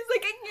 He's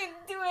like, I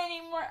can't do it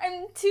anymore.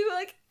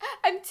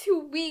 I'm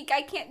too weak.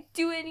 I can't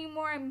do it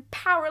anymore. I'm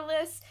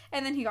powerless.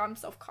 And then he got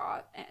himself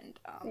caught, and,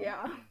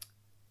 yeah.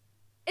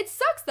 It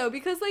sucks, though,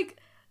 because, like,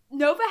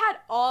 Nova had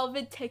all of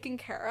it taken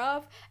care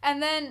of, and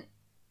then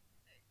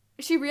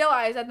she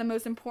realized that the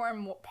most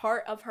important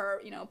part of her,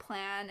 you know,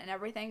 plan and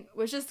everything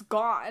was just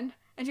gone.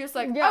 And she was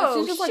like,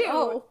 she's just like,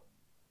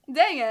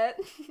 dang it.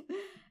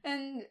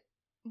 And...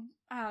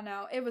 I don't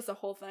know. It was the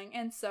whole thing.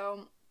 And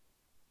so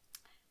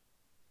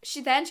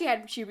she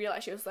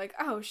realized, she was like,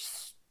 oh,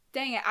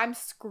 dang it, I'm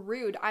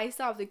screwed. I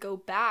still have to go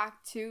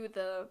back to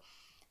the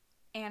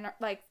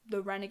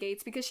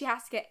Renegades because she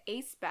has to get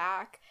Ace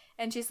back.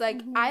 And she's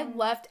like, I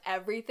left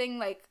everything.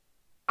 Like,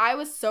 I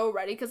was so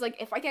ready because, like,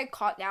 if I get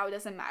caught now, it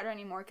doesn't matter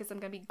anymore because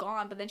I'm going to be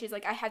gone. But then she's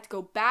like, I had to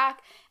go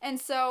back.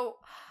 And so,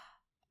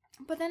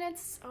 but then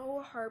it's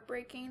so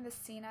heartbreaking, the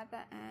scene at the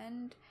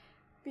end,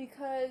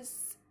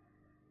 because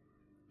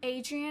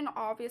Adrian,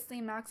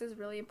 obviously, Max is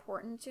really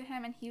important to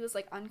him, and he was,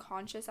 like,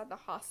 unconscious at the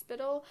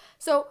hospital.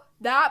 So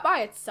that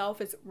by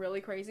itself is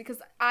really crazy,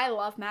 because I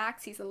love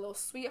Max. He's a little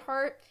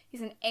sweetheart.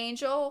 He's an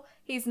angel.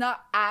 He's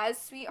not as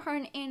sweetheart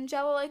and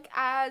angelic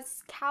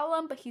as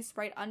Callum, but he's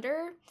right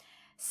under.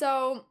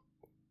 So,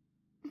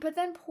 but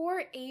then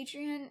poor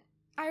Adrian,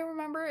 I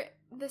remember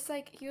this,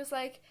 like, he was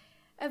like,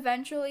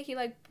 eventually he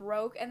like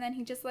broke, and then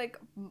he just like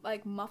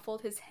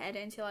muffled his head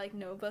into like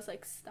Nova's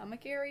like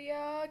stomach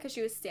area because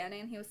she was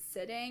standing and he was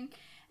sitting,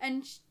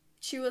 and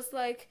she was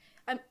like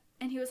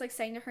and he was like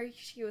saying to her,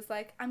 she was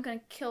like, I'm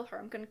gonna kill her,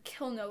 I'm gonna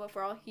kill Nova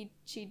for all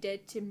she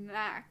did to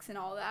Max and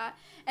all that.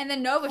 And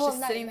then Nova's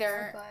just sitting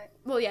there.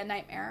 Well, yeah,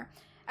 Nightmare.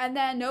 And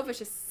then Nova's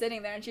just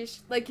sitting there, and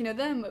she's like, you know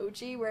the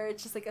emoji where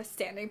it's just like a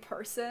standing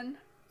person?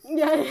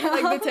 Yeah.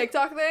 Like the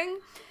TikTok thing?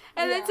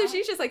 And then so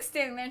she's just like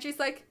standing there, and she's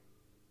like,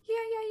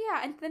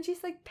 yeah. And then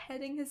she's like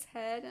petting his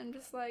head, and I'm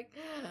just like,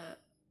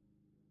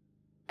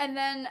 and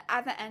then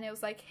at the end it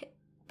was like,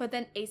 but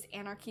then Ace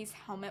Anarchy's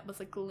helmet was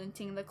like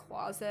glinting in the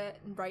closet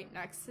right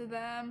next to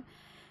them.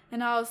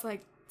 And I was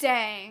like,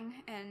 dang.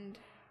 And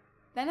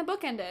then the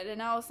book ended,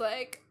 and I was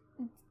like,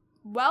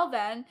 well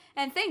then.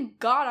 And thank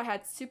God I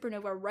had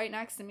Supernova right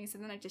next to me, so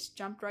then I just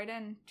jumped right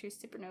into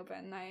Supernova,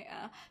 and I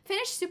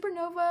finished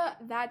Supernova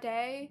that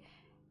day.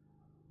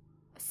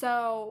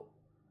 So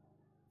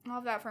all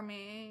of that for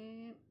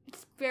me,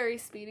 it's very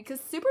speedy, because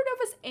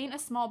Supernovas ain't a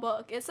small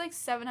book. It's like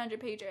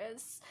 700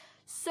 pages.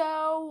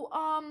 So,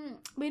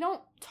 we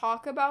don't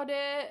talk about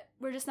it.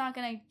 We're just not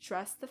gonna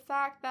address the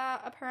fact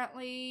that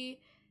apparently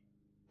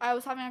I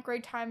was having a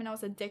great time and I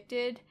was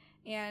addicted,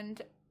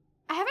 and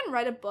I haven't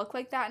read a book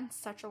like that in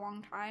such a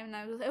long time,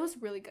 and it was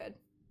really good.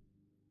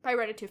 But I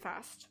read it too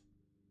fast.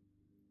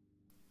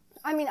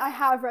 I mean, I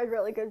have read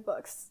really good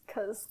books,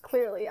 because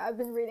clearly I've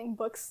been reading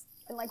books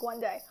in like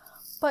one day.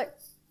 But,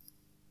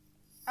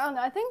 I don't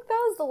know, I think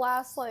that was the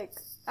last, like,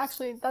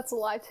 actually, that's a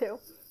lie too.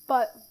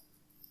 But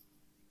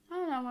I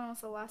don't know when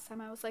was the last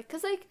time I was like,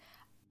 because like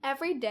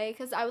every day,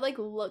 because I would like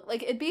look,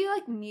 like it'd be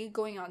like me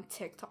going on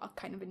TikTok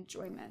kind of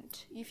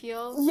enjoyment. You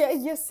feel?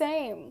 Yeah,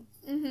 same.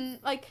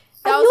 Like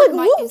that I'd was be like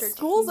my entertainment.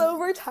 School's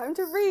over, time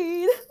to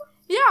read.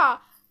 Yeah.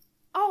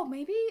 Oh,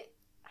 maybe.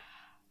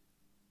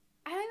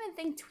 I don't even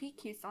think Tweet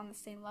Cute's on the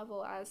same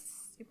level as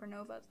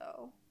Supernova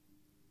though.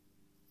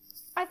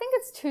 I think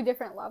it's two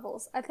different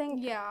levels. I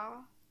think. Yeah.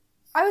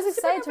 I was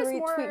excited to read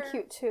more... Tweet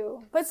Cute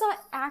too, but it's not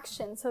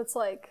action, so it's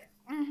like.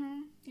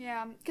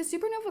 Yeah, because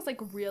Supernova was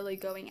like really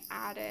going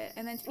at it,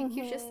 and then Tweet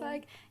Cute's just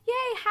like,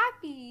 yay,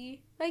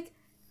 happy. Like,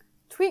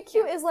 Tweet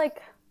Cute is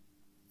like,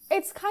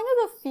 it's kind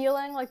of the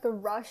feeling, like the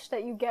rush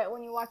that you get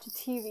when you watch a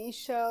TV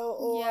show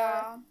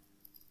or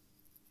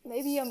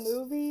maybe a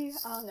movie.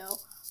 I don't know,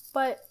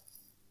 but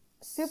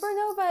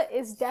Supernova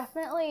is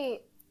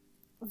definitely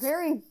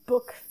very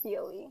book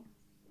feely.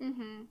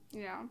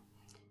 Yeah.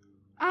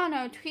 I don't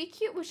know. Tweet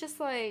Cute was just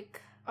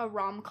like a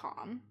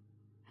rom-com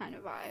kind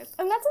of vibe.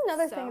 And that's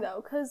another thing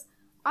though, because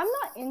I'm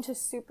not into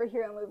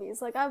superhero movies.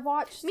 Like, I've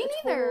watched me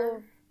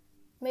neither.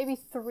 Maybe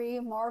 3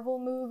 Marvel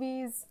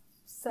movies.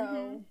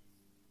 So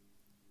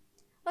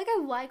like,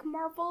 I like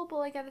Marvel, but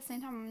like at the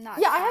same time I'm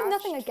not I have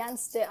nothing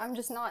against it. I'm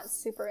just not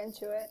super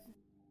into it.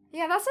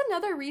 Yeah, that's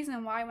another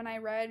reason why when I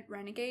read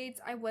Renegades,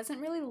 I wasn't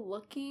really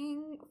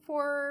looking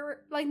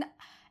for, like,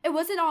 it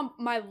wasn't on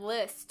my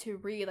list to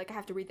read. Like, I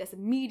have to read this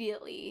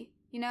immediately,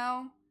 you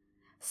know?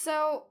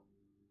 So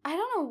I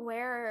don't know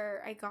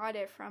where I got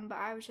it from, but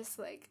I was just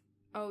like,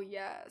 oh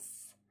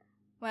yes.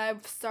 When I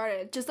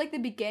started, just like the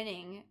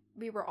beginning,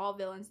 we were all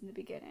villains in the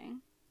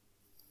beginning.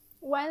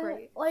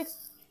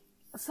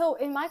 So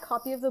in my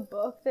copy of the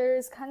book,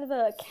 there's kind of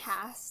a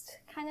cast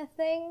kind of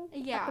thing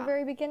at the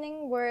very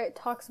beginning where it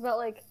talks about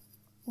like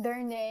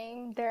their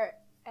name, their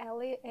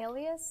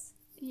alias.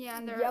 Yeah,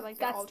 and their like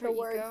their alter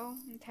ego.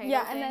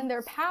 And then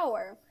their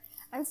power.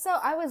 And so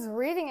I was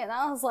reading it and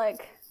I was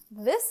like,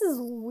 this is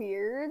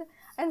weird.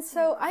 And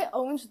so I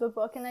owned the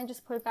book and I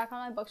just put it back on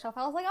my bookshelf.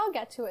 I was like, I'll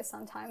get to it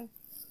sometime.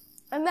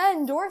 And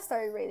then Dora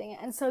started reading it.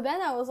 And so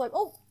then I was like,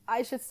 oh,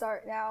 I should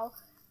start now.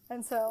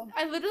 And so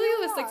I literally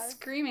was like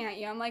screaming at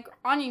you. I'm like,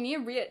 Anya, you need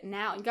to read it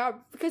now. You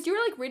got, because you were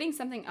like reading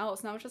something else.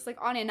 And I was just like,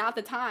 Anya, not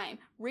the time.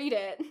 Read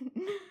it.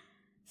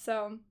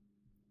 So,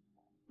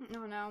 I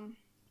don't know.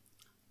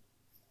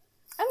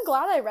 I'm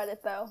glad I read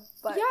it though.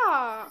 But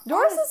yeah.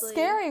 Doris is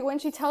scary when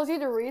she tells you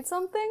to read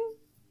something.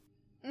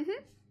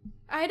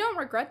 I don't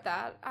regret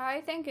that.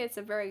 I think it's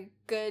a very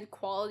good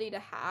quality to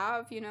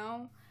have, you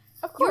know?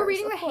 Of course. You were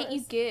reading The Hate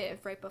You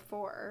Give right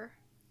before.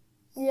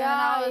 Yeah. And then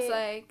I was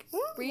like,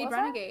 read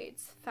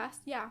Renegades. Fast.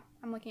 Yeah.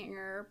 I'm looking at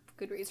your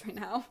Goodreads right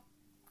now.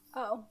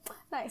 Oh,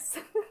 nice.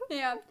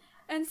 Yeah.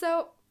 And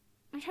so,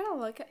 I'm trying to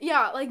look at,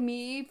 like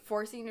me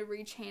forcing to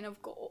read Chain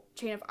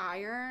of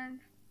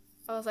Iron.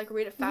 I was like,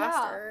 read it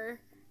faster.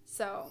 Yeah.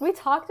 So. We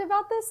talked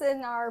about this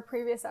in our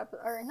previous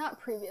episode, or not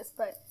previous,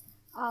 but,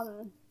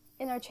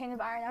 in our Chain of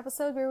Iron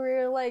episode, we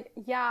were like,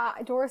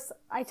 Doris,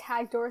 I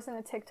tagged Doris in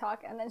a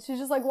TikTok, and then she's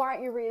just like, why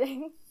aren't you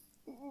reading?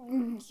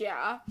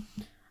 Yeah.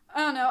 I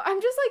don't know. I'm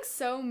just like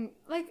so,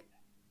 like,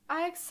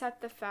 I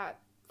accept the fact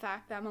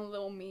that I'm a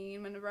little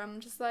mean whenever I'm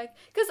just like,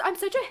 because I'm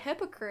such a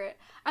hypocrite.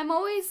 I'm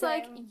always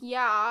like,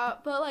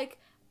 but like,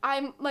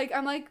 I'm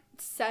like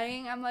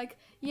saying, I'm like,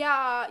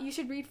 yeah, you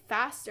should read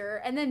faster.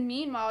 And then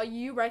meanwhile,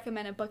 you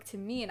recommend a book to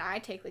me and I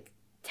take like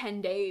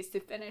 10 days to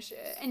finish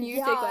it. And you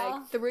take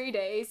like 3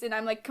 days and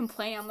I'm like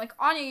complaining. I'm like,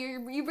 Anya,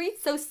 you read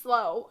so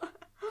slow.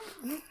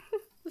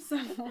 So.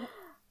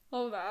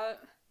 All that.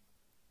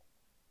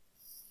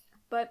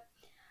 But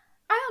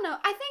I don't know.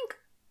 I think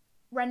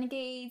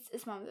Renegades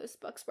is one of those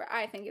books where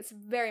I think it's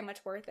very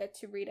much worth it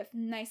to read it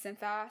nice and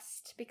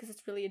fast because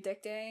it's really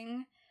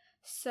addicting.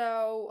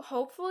 So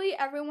hopefully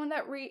everyone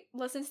that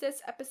listens to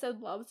this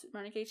episode loves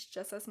Renegades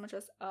just as much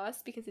as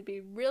us, because it'd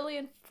be really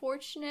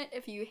unfortunate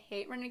if you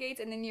hate Renegades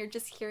and then you're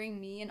just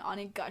hearing me and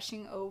Ani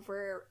gushing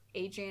over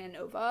Adrian and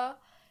Nova.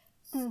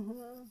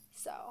 Mm-hmm.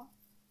 So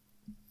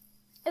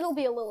it'll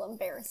be a little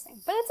embarrassing,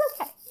 but it's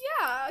okay.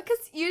 Yeah,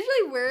 because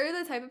usually we're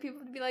the type of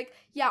people to be like,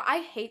 yeah, I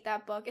hate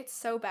that book. It's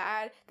so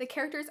bad. The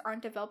characters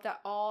aren't developed at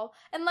all.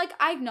 And, like,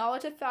 I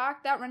acknowledge the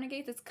fact that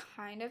Renegades is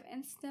kind of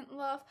instant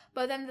love,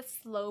 but then the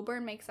slow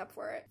burn makes up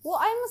for it. Well,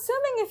 I'm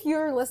assuming if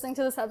you're listening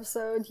to this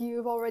episode,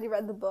 you've already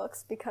read the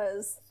books,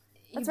 because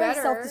that's very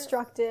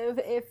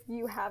self-destructive if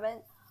you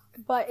haven't.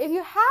 But if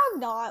you have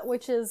not,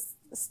 which is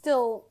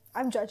still,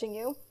 I'm judging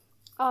you.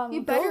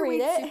 You better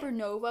read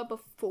Supernova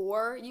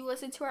before you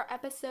listen to our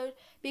episode,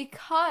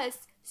 because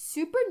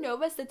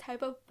Supernova is the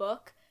type of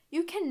book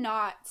you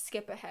cannot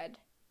skip ahead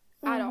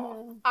at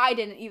all. I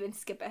didn't even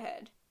skip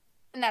ahead,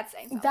 and that's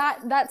saying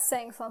something. That's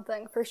saying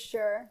something for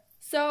sure.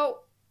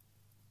 So,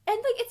 and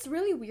like, it's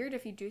really weird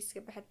if you do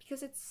skip ahead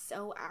because it's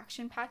so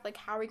action packed. Like,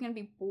 how are you gonna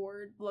be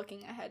bored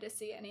looking ahead to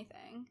see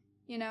anything?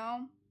 You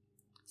know?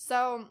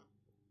 So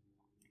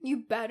you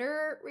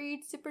better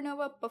read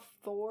Supernova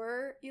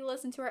before you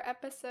listen to our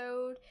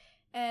episode,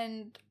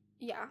 and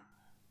yeah.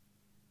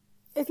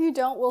 If you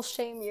don't, we'll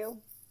shame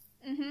you.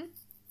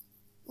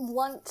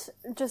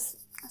 Just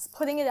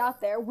putting it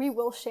out there, we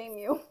will shame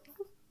you.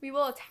 We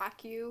will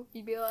attack you.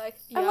 You'd be like,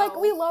 yo. And, like,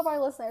 we love our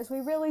listeners, we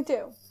really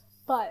do.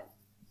 But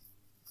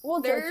we'll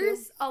judge you.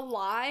 There's a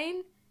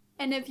line,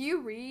 and if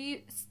you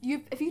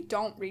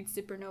don't read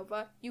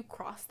Supernova, you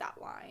cross that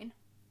line.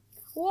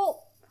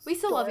 Well, we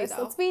still love you,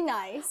 though. Let's be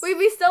nice.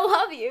 We still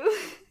love you.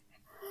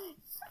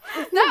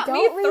 If you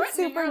don't read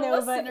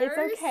Supernova, it's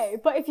okay.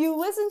 But if you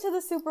listen to the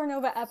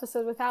Supernova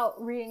episode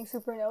without reading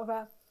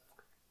Supernova,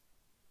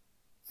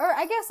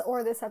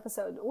 or this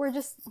episode, we're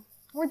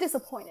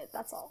disappointed,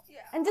 that's all.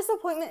 Yeah. And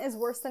disappointment is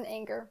worse than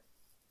anger.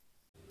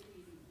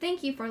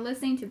 Thank you for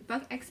listening to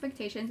Book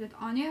Expectations with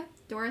Anya,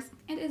 Doris,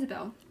 and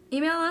Isabel.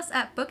 Email us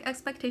at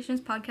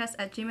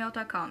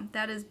bookexpectationspodcast@gmail.com.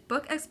 That is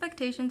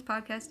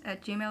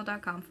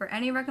bookexpectationspodcast@gmail.com for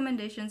any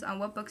recommendations on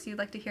what books you'd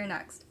like to hear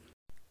next.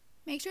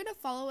 Make sure to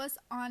follow us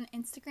on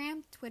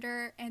Instagram,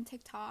 Twitter, and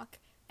TikTok,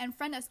 and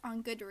friend us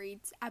on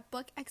Goodreads at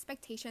Book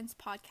Expectations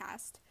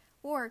Podcast,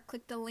 or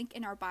click the link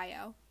in our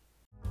bio.